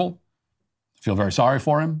very terrible. I feel very sorry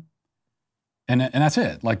for him, and that's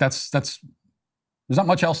it. Like that's. There's not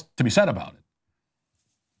much else to be said about it.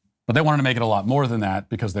 But they wanted to make it a lot more than that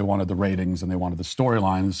because they wanted the ratings and they wanted the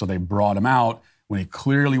storylines. So they brought him out when he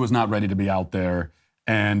clearly was not ready to be out there.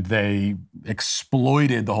 And they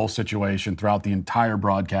exploited the whole situation throughout the entire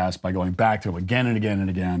broadcast by going back to him again and again and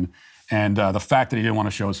again. And the fact that he didn't want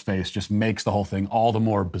to show his face just makes the whole thing all the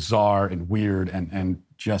more bizarre and weird and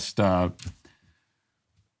just,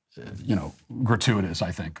 gratuitous,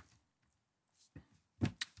 I think.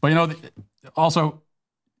 But, also,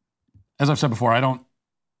 as I've said before,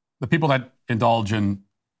 the people that indulge in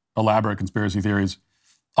elaborate conspiracy theories,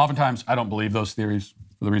 oftentimes I don't believe those theories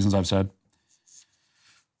for the reasons I've said.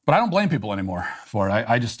 But I don't blame people anymore for it.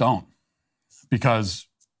 I just don't. Because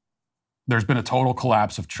there's been a total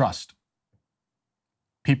collapse of trust.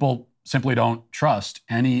 People simply don't trust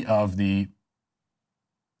any of the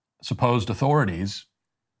supposed authorities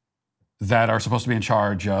that are supposed to be in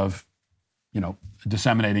charge of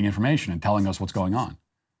disseminating information and telling us what's going on.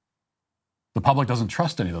 The public doesn't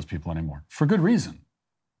trust any of those people anymore, for good reason.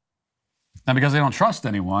 And because they don't trust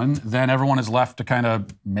anyone, then everyone is left to kind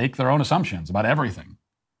of make their own assumptions about everything.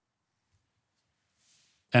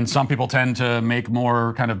 And some people tend to make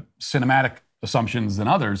more kind of cinematic assumptions than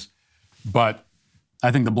others, but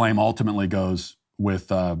I think the blame ultimately goes with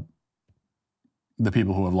the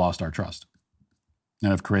people who have lost our trust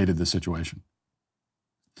and have created this situation.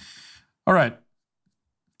 All right,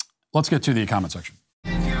 let's get to the comment section.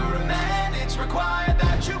 If you're a man, it's required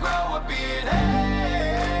that you grow a beard.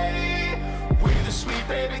 Hey, we're the Sweet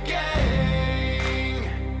Baby Gang.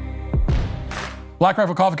 Black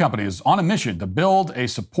Rifle Coffee Company is on a mission to build a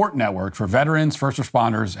support network for veterans, first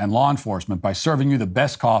responders, and law enforcement by serving you the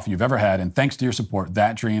best coffee you've ever had. And thanks to your support,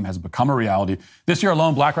 that dream has become a reality. This year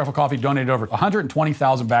alone, Black Rifle Coffee donated over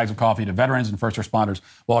 120,000 bags of coffee to veterans and first responders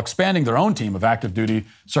while expanding their own team of active duty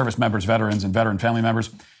service members, veterans, and veteran family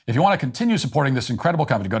members. If you want to continue supporting this incredible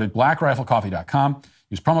company, go to blackriflecoffee.com.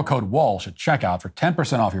 Use promo code WALSH at checkout for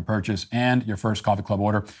 10% off your purchase and your first coffee club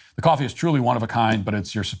order. The coffee is truly one of a kind, but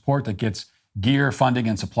it's your support that gets gear, funding,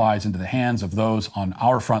 and supplies into the hands of those on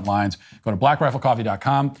our front lines. Go to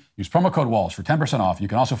blackriflecoffee.com. Use promo code WALSH for 10% off. You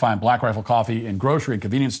can also find Black Rifle Coffee in grocery and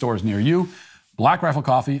convenience stores near you. Black Rifle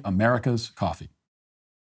Coffee, America's coffee.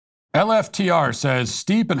 LFTR says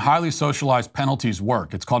steep and highly socialized penalties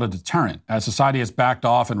work. It's called a deterrent. As society has backed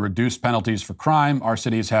off and reduced penalties for crime, our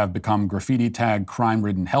cities have become graffiti-tagged,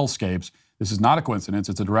 crime-ridden hellscapes. This is not a coincidence.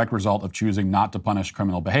 It's a direct result of choosing not to punish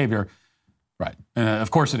criminal behavior. Right.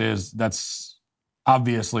 Of course it is. That's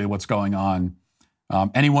obviously what's going on.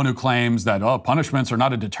 Anyone who claims that, punishments are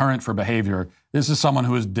not a deterrent for behavior, this is someone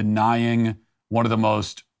who is denying one of the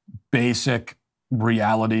most basic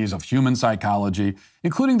realities of human psychology,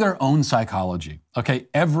 including their own psychology. Okay,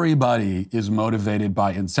 everybody is motivated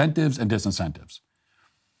by incentives and disincentives.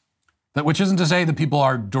 Which isn't to say that people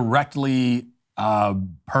are directly,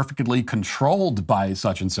 perfectly controlled by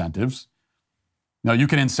such incentives. No, you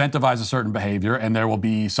can incentivize a certain behavior, and there will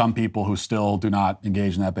be some people who still do not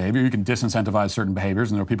engage in that behavior. You can disincentivize certain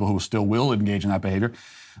behaviors, and there are people who still will engage in that behavior.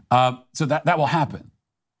 So that will happen.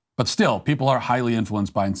 But still, people are highly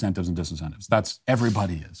influenced by incentives and disincentives. That's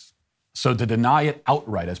everybody is. So to deny it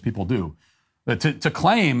outright, as people do, to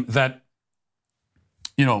claim that,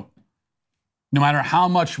 no matter how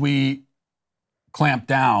much we clamp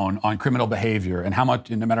down on criminal behavior and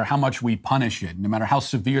no matter how much we punish it, no matter how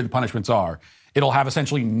severe the punishments are, it'll have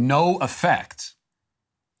essentially no effect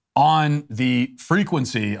on the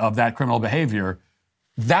frequency of that criminal behavior.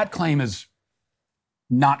 That claim is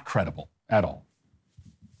not credible at all.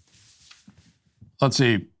 Let's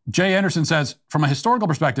see. Jay Anderson says, from a historical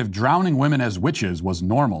perspective, drowning women as witches was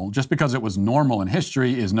normal. Just because it was normal in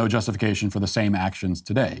history is no justification for the same actions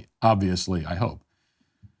today. Obviously, I hope.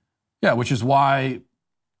 Yeah, which is why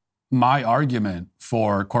my argument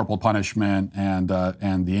for corporal punishment and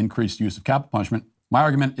the increased use of capital punishment, my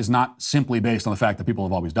argument is not simply based on the fact that people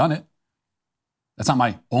have always done it. That's not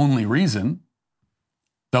my only reason.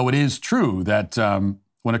 Though it is true that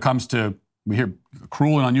when it comes to, we hear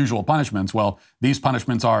cruel and unusual punishments, well, these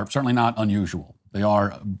punishments are certainly not unusual. They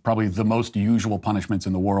are probably the most usual punishments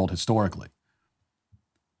in the world historically.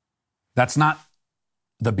 That's not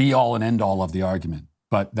the be-all and end-all of the argument,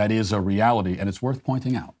 but that is a reality, and it's worth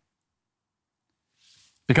pointing out.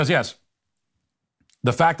 Because yes,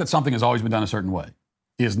 the fact that something has always been done a certain way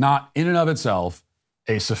is not in and of itself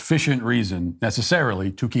a sufficient reason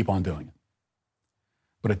necessarily to keep on doing it.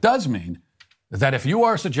 But it does mean that if you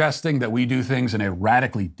are suggesting that we do things in a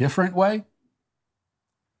radically different way,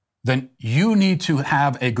 then you need to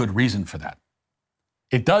have a good reason for that.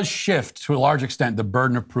 It does shift, to a large extent, the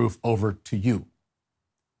burden of proof over to you.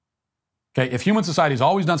 Okay, if human society has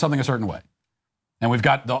always done something a certain way, and we've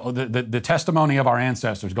got the testimony of our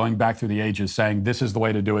ancestors going back through the ages saying this is the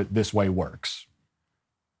way to do it, this way works.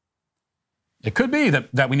 It could be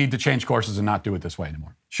that we need to change courses and not do it this way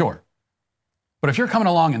anymore. Sure. But if you're coming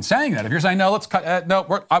along and saying that, if you're saying, no, let's cut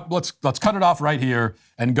it off right here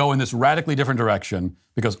and go in this radically different direction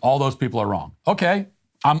because all those people are wrong. Okay,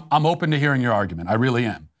 I'm open to hearing your argument. I really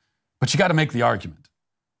am. But you got to make the argument.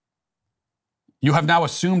 You have now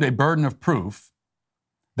assumed a burden of proof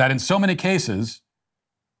that in so many cases,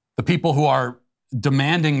 the people who are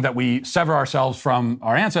demanding that we sever ourselves from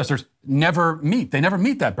our ancestors never meet. They never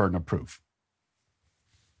meet that burden of proof.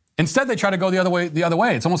 Instead, they try to go the other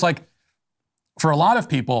way. It's almost like, for a lot of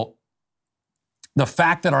people, the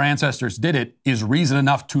fact that our ancestors did it is reason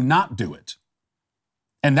enough to not do it.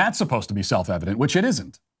 And that's supposed to be self-evident, which it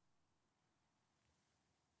isn't.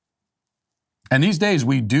 And these days,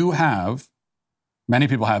 we do have, many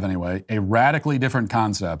people have anyway, a radically different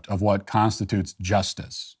concept of what constitutes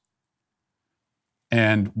justice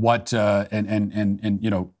and what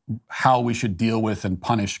how we should deal with and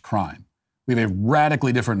punish crime. We have a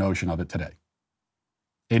radically different notion of it today.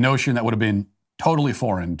 A notion that would have been totally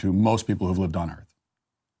foreign to most people who've lived on Earth.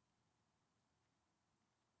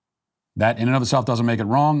 That in and of itself doesn't make it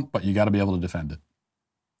wrong, but you got to be able to defend it.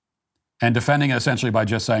 And defending it essentially by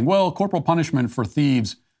just saying, well, corporal punishment for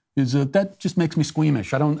thieves is that just makes me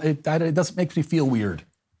squeamish. It doesn't make me feel weird.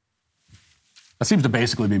 That seems to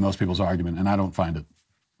basically be most people's argument, and I don't find it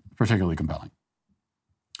particularly compelling.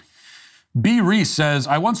 B. Reese says,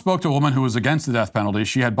 I once spoke to a woman who was against the death penalty.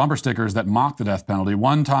 She had bumper stickers that mocked the death penalty.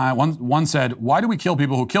 One said, why do we kill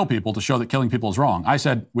people who kill people to show that killing people is wrong? I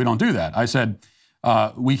said, we don't do that. I said,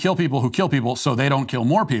 we kill people who kill people so they don't kill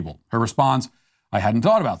more people. Her response, I hadn't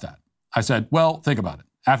thought about that. I said, well, think about it.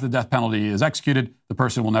 After the death penalty is executed, the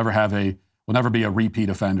person will never be a repeat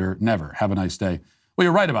offender. Never. Have a nice day. Well,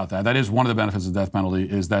 you're right about that. That is one of the benefits of the death penalty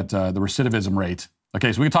is that the recidivism rate.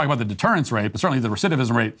 Okay, so we can talk about the deterrence rate, but certainly the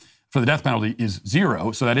recidivism rate for the death penalty is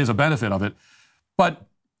 0, so that is a benefit of it. But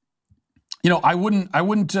I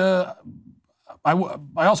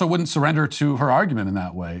also wouldn't surrender to her argument in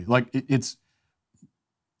that way. Like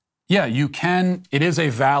you can. It is a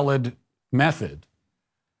valid method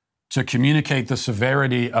to communicate the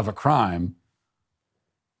severity of a crime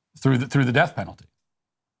through the death penalty.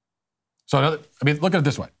 So look at it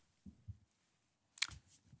this way: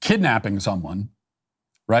 kidnapping someone.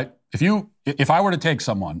 Right? If I were to take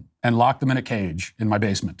someone and lock them in a cage in my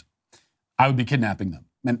basement, I would be kidnapping them,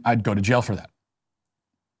 and I'd go to jail for that.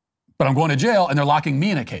 But I'm going to jail, and they're locking me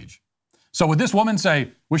in a cage. So would this woman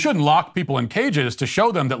say, we shouldn't lock people in cages to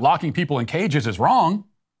show them that locking people in cages is wrong?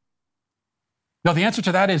 No, the answer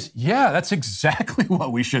to that is, yeah, that's exactly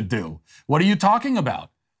what we should do. What are you talking about?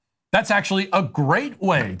 That's actually a great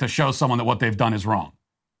way to show someone that what they've done is wrong.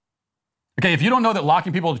 Okay, if you don't know that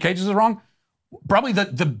locking people in cages is wrong, probably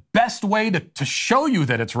the best way to show you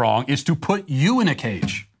that it's wrong is to put you in a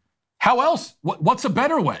cage. How else? What's a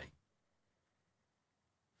better way?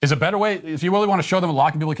 Is a better way, if you really want to show them that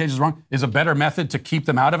locking people in cages is wrong, is a better method to keep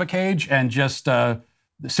them out of a cage and just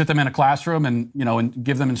sit them in a classroom and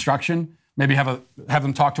give them instruction? Maybe have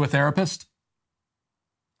them talk to a therapist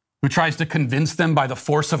who tries to convince them by the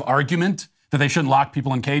force of argument that they shouldn't lock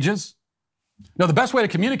people in cages. No, the best way to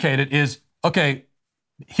communicate it is, okay,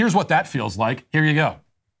 here's what that feels like. Here you go.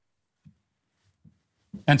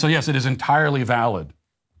 And so, yes, it is entirely valid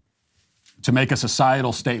to make a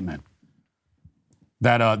societal statement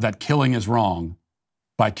that killing is wrong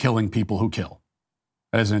by killing people who kill.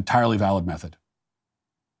 That is an entirely valid method.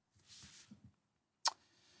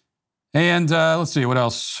 And let's see, what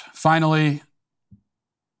else? Finally,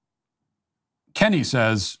 Kenny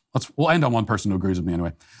says, we'll end on one person who agrees with me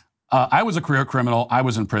anyway. I was a career criminal. I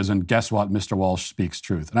was in prison. Guess what? Mr. Walsh speaks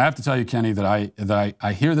truth. And I have to tell you, Kenny, that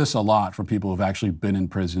I hear this a lot from people who've actually been in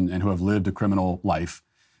prison and who have lived a criminal life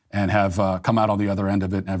and have come out on the other end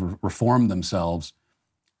of it and have reformed themselves.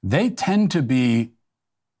 They tend to be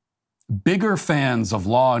bigger fans of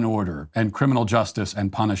law and order and criminal justice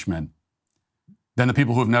and punishment than the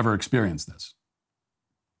people who have never experienced this.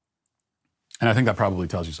 And I think that probably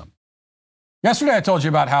tells you something. Yesterday, I told you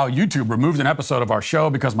about how YouTube removed an episode of our show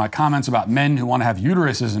because my comments about men who want to have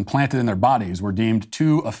uteruses implanted in their bodies were deemed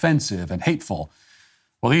too offensive and hateful.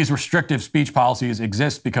 Well, these restrictive speech policies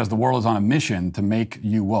exist because the world is on a mission to make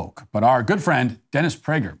you woke. But our good friend, Dennis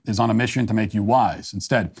Prager, is on a mission to make you wise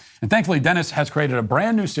instead. And thankfully, Dennis has created a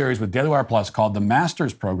brand new series with Daily Wire Plus called the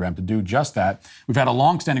Masters Program to do just that. We've had a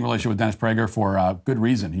long-standing relationship with Dennis Prager for good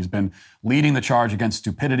reason. He's been leading the charge against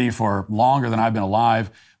stupidity for longer than I've been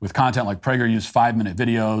alive, with content like PragerU's 5-minute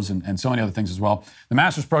videos and so many other things as well. The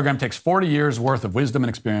Masters Program takes 40 years worth of wisdom and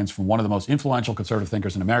experience from one of the most influential conservative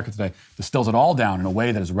thinkers in America today, distills it all down in a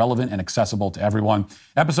way that is relevant and accessible to everyone.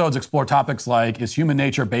 Episodes explore topics like, is human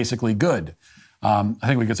nature basically good? I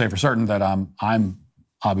think we could say for certain that I'm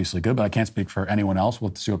obviously good, but I can't speak for anyone else.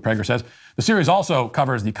 We'll see what Prager says. The series also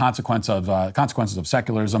covers the consequences of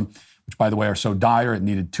secularism, which, by the way, are so dire it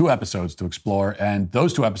needed 2 episodes to explore. And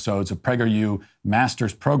those 2 episodes of PragerU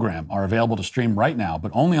Masters Program are available to stream right now,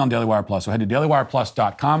 but only on Daily Wire Plus. So head to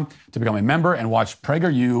dailywireplus.com to become a member and watch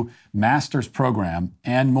PragerU Masters Program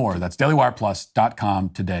and more. That's dailywireplus.com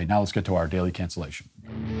today. Now let's get to our daily cancellation.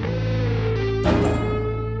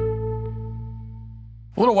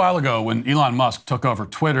 A little while ago, when Elon Musk took over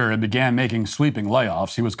Twitter and began making sweeping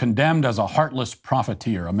layoffs, he was condemned as a heartless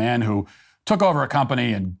profiteer, a man who took over a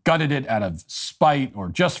company and gutted it out of spite or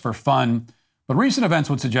just for fun. But recent events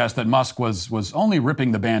would suggest that Musk was only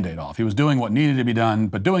ripping the Band-Aid off. He was doing what needed to be done,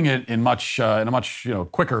 but doing it in a much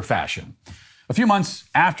quicker fashion. A few months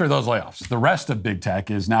after those layoffs, the rest of big tech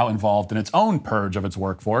is now involved in its own purge of its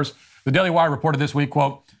workforce. The Daily Wire reported this week,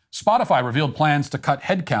 quote, Spotify revealed plans to cut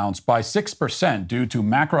headcounts by 6% due to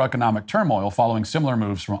macroeconomic turmoil following similar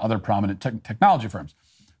moves from other prominent technology firms.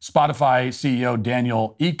 Spotify CEO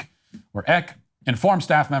Daniel Ek informed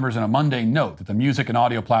staff members in a Monday note that the music and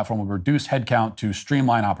audio platform will reduce headcount to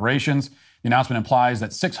streamline operations. The announcement implies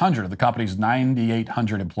that 600 of the company's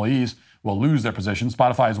 9,800 employees will lose their positions.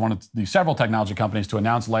 Spotify is one of the several technology companies to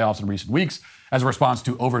announce layoffs in recent weeks as a response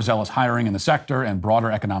to overzealous hiring in the sector and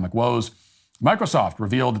broader economic woes. Microsoft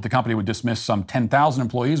revealed that the company would dismiss some 10,000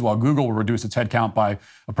 employees, while Google will reduce its headcount by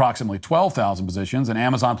approximately 12,000 positions, and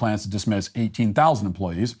Amazon plans to dismiss 18,000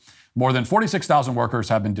 employees. More than 46,000 workers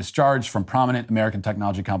have been discharged from prominent American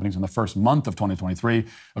technology companies in the first month of 2023,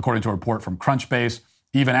 according to a report from Crunchbase,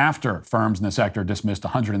 even after firms in the sector dismissed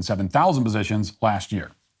 107,000 positions last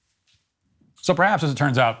year. So perhaps, as it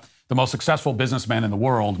turns out, the most successful businessman in the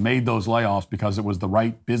world made those layoffs because it was the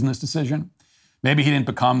right business decision. Maybe he didn't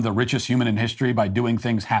become the richest human in history by doing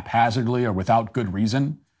things haphazardly or without good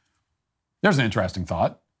reason. There's an interesting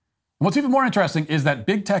thought. And what's even more interesting is that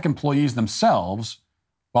big tech employees themselves,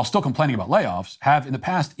 while still complaining about layoffs, have in the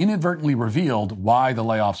past inadvertently revealed why the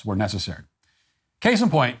layoffs were necessary. Case in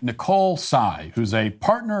point, Nicole Tsai, who's a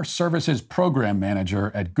partner services program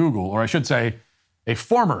manager at Google, or I should say, a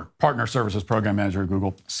former partner services program manager at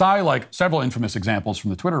Google. Tsai, like several infamous examples from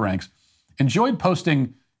the Twitter ranks, enjoyed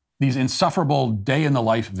posting these insufferable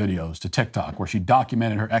day-in-the-life videos to TikTok, where she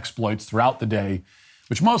documented her exploits throughout the day,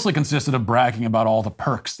 which mostly consisted of bragging about all the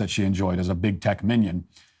perks that she enjoyed as a big tech minion.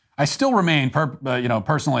 I still remain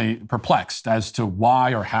personally perplexed as to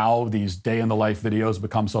why or how these day-in-the-life videos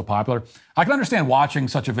become so popular. I can understand watching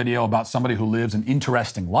such a video about somebody who lives an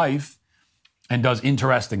interesting life and does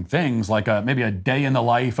interesting things, like maybe a day in the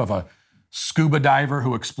life of a scuba diver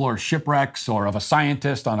who explores shipwrecks, or of a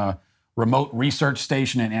scientist on a remote research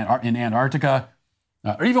station in Antarctica,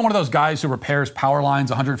 or even one of those guys who repairs power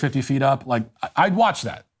lines 150 feet up. Like, I'd watch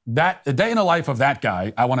that. The day in the life of that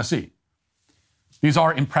guy, I want to see. These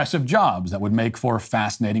are impressive jobs that would make for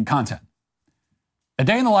fascinating content. A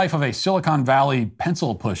day in the life of a Silicon Valley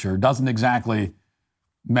pencil pusher doesn't exactly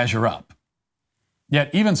measure up. Yet,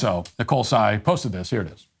 even so, Nicole Sy posted this. Here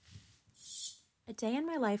it is. A day in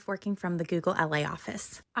my life working from the Google LA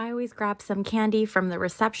office. I always grab some candy from the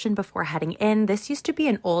reception before heading in. This used to be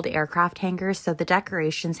an old aircraft hangar, so the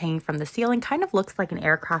decorations hanging from the ceiling kind of looks like an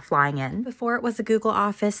aircraft flying in. Before it was a Google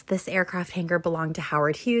office, this aircraft hangar belonged to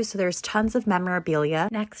Howard Hughes, so there's tons of memorabilia.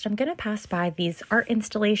 Next, I'm gonna pass by these art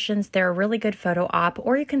installations. They're a really good photo op,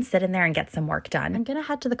 or you can sit in there and get some work done. I'm gonna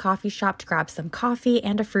head to the coffee shop to grab some coffee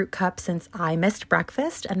and a fruit cup since I missed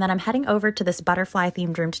breakfast, and then I'm heading over to this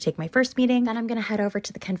butterfly-themed room to take my first meeting. Then I'm gonna head over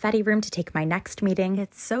to the confetti room to take my next meeting.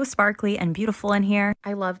 It's so sparkly and beautiful in here.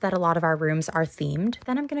 I love that a lot of our rooms are themed.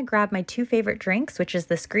 Then I'm gonna grab my two favorite drinks, which is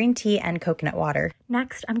this green tea and coconut water.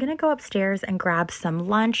 Next, I'm gonna go upstairs and grab some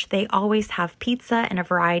lunch. They always have pizza and a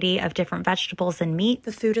variety of different vegetables and meat.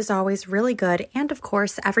 The food is always really good, and of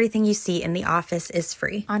course, everything you see in the office is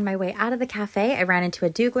free. On my way out of the cafe, I ran into a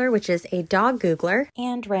doogler, which is a dog googler,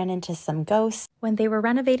 and ran into some ghosts. When they were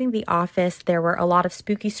renovating the office, there were a lot of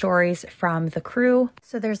spooky stories from the crew.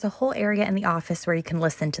 So there's a whole area in the office where you can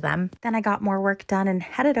listen to them. Then I got more work done and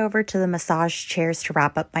headed over to the massage chairs to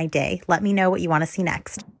wrap up my day. Let me know what you want to see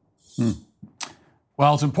next.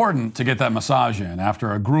 Well, it's important to get that massage in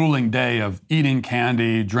after a grueling day of eating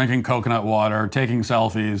candy, drinking coconut water, taking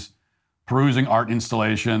selfies, perusing art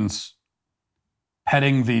installations,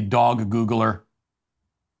 petting the dog googler.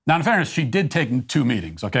 Now, in fairness, she did take 2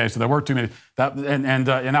 meetings, okay? So there were 2 meetings, and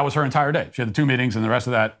that was her entire day. She had the 2 meetings, and the rest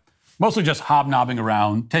of that, mostly just hobnobbing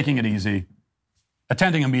around, taking it easy,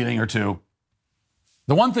 attending a meeting or 2.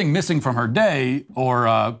 The one thing missing from her day,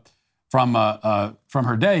 or from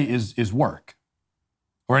her day, is work,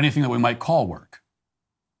 or anything that we might call work.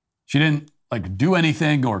 She didn't do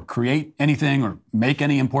anything, or create anything, or make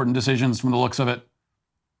any important decisions from the looks of it.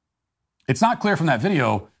 It's not clear from that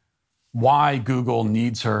video why Google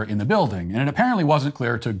needs her in the building. And it apparently wasn't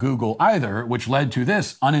clear to Google either, which led to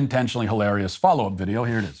this unintentionally hilarious follow-up video.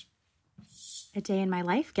 Here it is. A day in my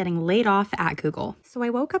life getting laid off at Google. So I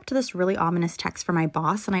woke up to this really ominous text from my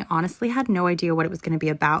boss, and I honestly had no idea what it was going to be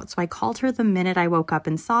about. So I called her the minute I woke up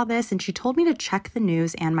and saw this, and she told me to check the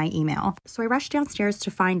news and my email. So I rushed downstairs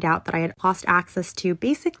to find out that I had lost access to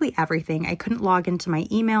basically everything. I couldn't log into my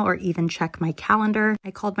email or even check my calendar.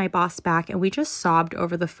 I called my boss back, and we just sobbed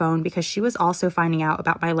over the phone because she was also finding out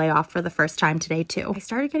about my layoff for the first time today too. I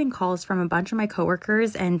started getting calls from a bunch of my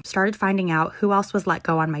coworkers and started finding out who else was let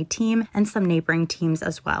go on my team and some neighbors teams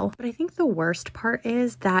as well. But I think the worst part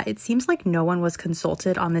is that it seems like no one was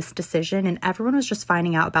consulted on this decision and everyone was just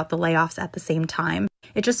finding out about the layoffs at the same time.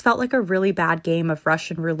 It just felt like a really bad game of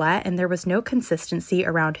Russian roulette, and there was no consistency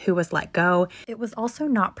around who was let go. It was also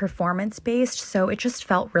not performance-based, so it just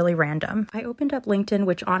felt really random. I opened up LinkedIn,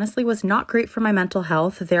 which honestly was not great for my mental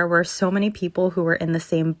health. There were so many people who were in the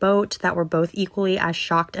same boat that were both equally as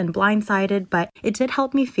shocked and blindsided, but it did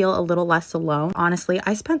help me feel a little less alone. Honestly,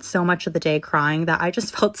 I spent so much of the day crying that I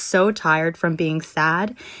just felt so tired from being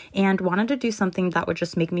sad and wanted to do something that would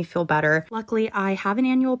just make me feel better. Luckily, I have an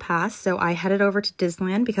annual pass, so I headed over to Disneyland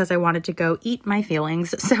because I wanted to go eat my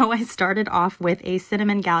feelings. So I started off with a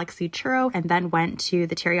cinnamon galaxy churro and then went to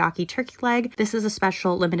the teriyaki turkey leg. This is a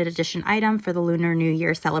special limited edition item for the Lunar New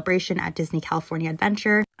Year celebration at Disney California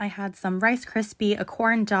Adventure. I had some Rice Krispie, a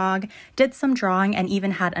corn dog, did some drawing, and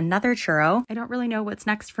even had another churro. I don't really know what's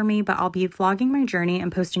next for me, but I'll be vlogging my journey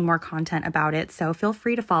and posting more content about it, so feel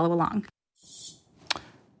free to follow along.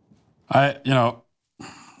 I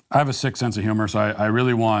have a sick sense of humor, so I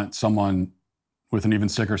really want someone with an even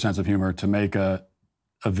sicker sense of humor to make a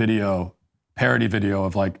video, parody video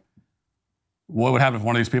of what would happen if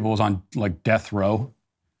one of these people was on death row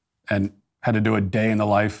and had to do a day in the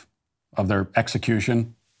life of their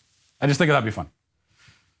execution. I just think that'd be fun.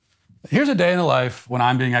 Here's a day in the life when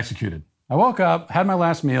I'm being executed. I woke up, had my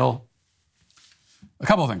last meal. A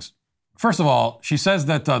couple of things. First of all, she says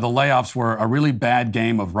that the layoffs were a really bad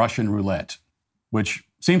game of Russian roulette, which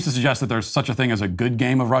seems to suggest that there's such a thing as a good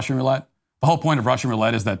game of Russian roulette. The whole point of Russian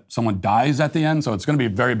roulette is that someone dies at the end, so it's going to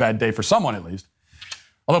be a very bad day for someone at least.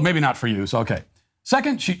 Although maybe not for you, so okay.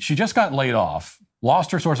 Second, she just got laid off, lost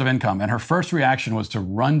her source of income, and her first reaction was to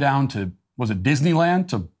run down to, was it Disneyland,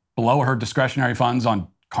 to blow her discretionary funds on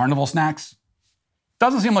carnival snacks?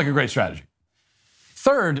 Doesn't seem like a great strategy.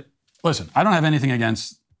 Third, listen, I don't have anything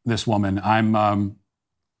against this woman. I'm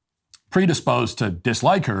predisposed to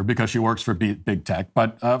dislike her because she works for big tech,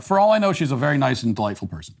 but for all I know, she's a very nice and delightful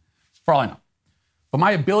person. For all I know. But my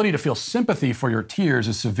ability to feel sympathy for your tears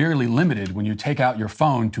is severely limited when you take out your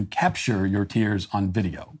phone to capture your tears on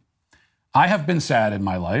video. I have been sad in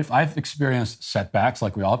my life. I've experienced setbacks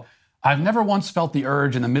like we all have. I've never once felt the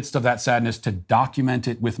urge in the midst of that sadness to document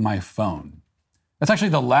it with my phone. That's actually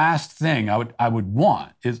the last thing I would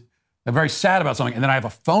want. Is I'm very sad about something, and then I have a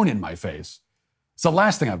phone in my face. It's the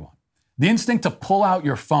last thing I'd want. The instinct to pull out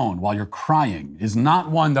your phone while you're crying is not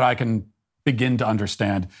one that I can begin to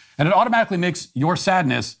understand. And it automatically makes your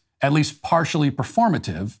sadness at least partially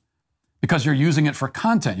performative because you're using it for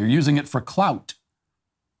content. You're using it for clout.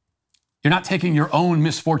 You're not taking your own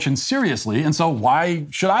misfortune seriously, and so why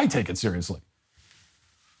should I take it seriously?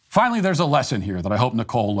 Finally, there's a lesson here that I hope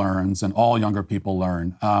Nicole learns and all younger people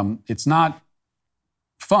learn. It's not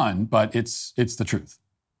fun, but it's the truth.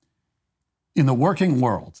 In the working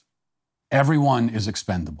world, everyone is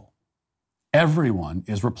expendable. Everyone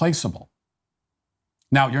is replaceable.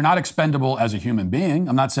 Now, you're not expendable as a human being.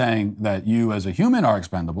 I'm not saying that you as a human are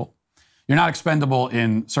expendable. You're not expendable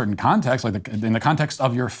in certain contexts, like in the context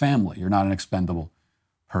of your family. You're not an expendable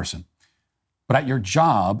person. But at your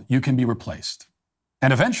job, you can be replaced.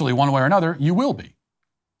 And eventually, one way or another, you will be.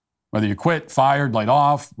 Whether you quit, fired, laid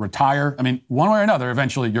off, retire, one way or another,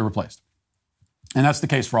 eventually you're replaced. And that's the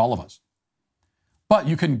case for all of us. But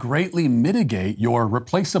you can greatly mitigate your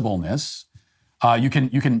replaceableness. You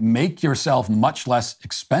can make yourself much less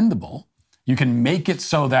expendable. You can make it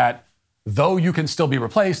so that though you can still be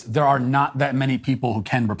replaced, there are not that many people who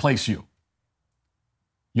can replace you.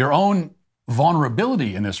 Your own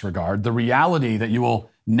vulnerability in this regard, the reality that you will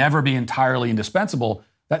never be entirely indispensable,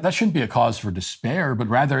 that shouldn't be a cause for despair, but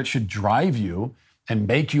rather it should drive you and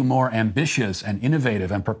make you more ambitious and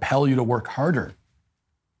innovative and propel you to work harder.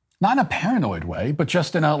 Not in a paranoid way, but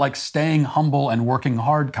just in a staying humble and working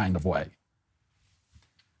hard kind of way.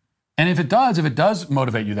 And if it does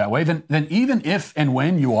motivate you that way, then even if and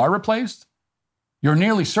when you are replaced, you're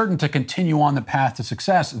nearly certain to continue on the path to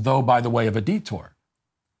success, though by the way of a detour.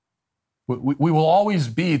 We will always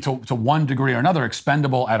be, to one degree or another,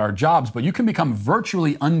 expendable at our jobs, but you can become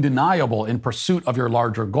virtually undeniable in pursuit of your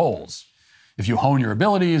larger goals. If you hone your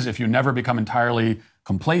abilities, if you never become entirely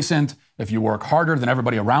complacent, if you work harder than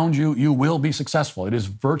everybody around you, you will be successful. It is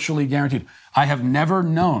virtually guaranteed. I have never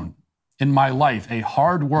known in my life a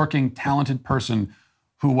hardworking, talented person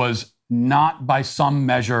who was not by some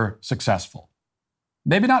measure successful.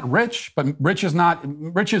 Maybe not rich, but rich is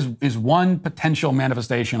one potential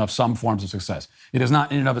manifestation of some forms of success. It is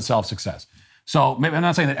not in and of itself success. So maybe I'm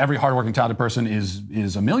not saying that every hardworking, talented person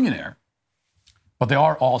is a millionaire, but they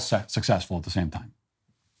are all successful at the same time.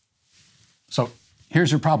 So here's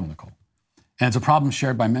your problem, Nicole. And it's a problem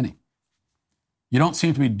shared by many. You don't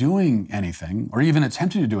seem to be doing anything or even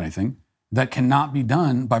attempting to do anything that cannot be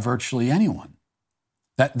done by virtually anyone.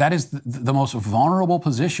 That is the most vulnerable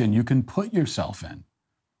position you can put yourself in.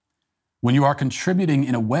 When you are contributing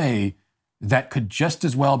in a way that could just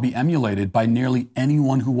as well be emulated by nearly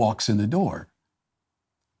anyone who walks in the door.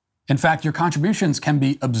 In fact, your contributions can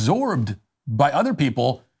be absorbed by other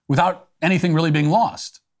people without anything really being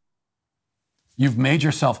lost. You've made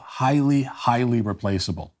yourself highly, highly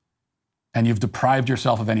replaceable, and you've deprived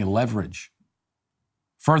yourself of any leverage.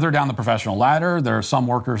 Further down the professional ladder, there are some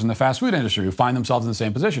workers in the fast food industry who find themselves in the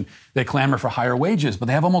same position. They clamor for higher wages, but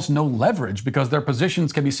they have almost no leverage because their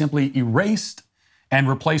positions can be simply erased and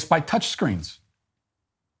replaced by touchscreens.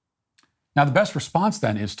 Now, the best response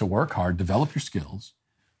then is to work hard, develop your skills,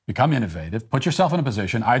 become innovative, put yourself in a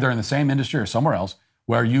position, either in the same industry or somewhere else,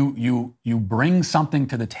 where you bring something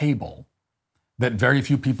to the table that very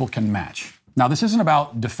few people can match. Now, this isn't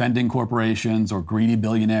about defending corporations or greedy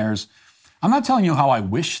billionaires. I'm not telling you how I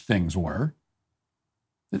wish things were.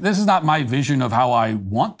 This is not my vision of how I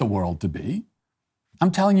want the world to be. I'm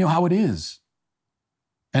telling you how it is.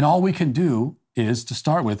 And all we can do is, to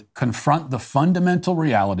start with, confront the fundamental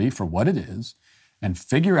reality for what it is and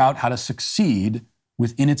figure out how to succeed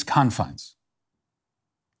within its confines.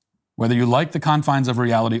 Whether you like the confines of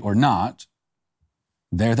reality or not,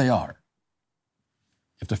 there they are.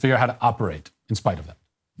 You have to figure out how to operate in spite of that.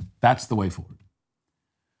 That's the way forward.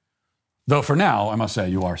 Though for now, I must say,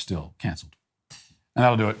 you are still canceled. And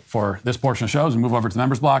that'll do it for this portion of shows. And move over to the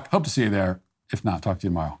members block. Hope to see you there. If not, talk to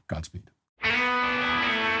you tomorrow. Godspeed.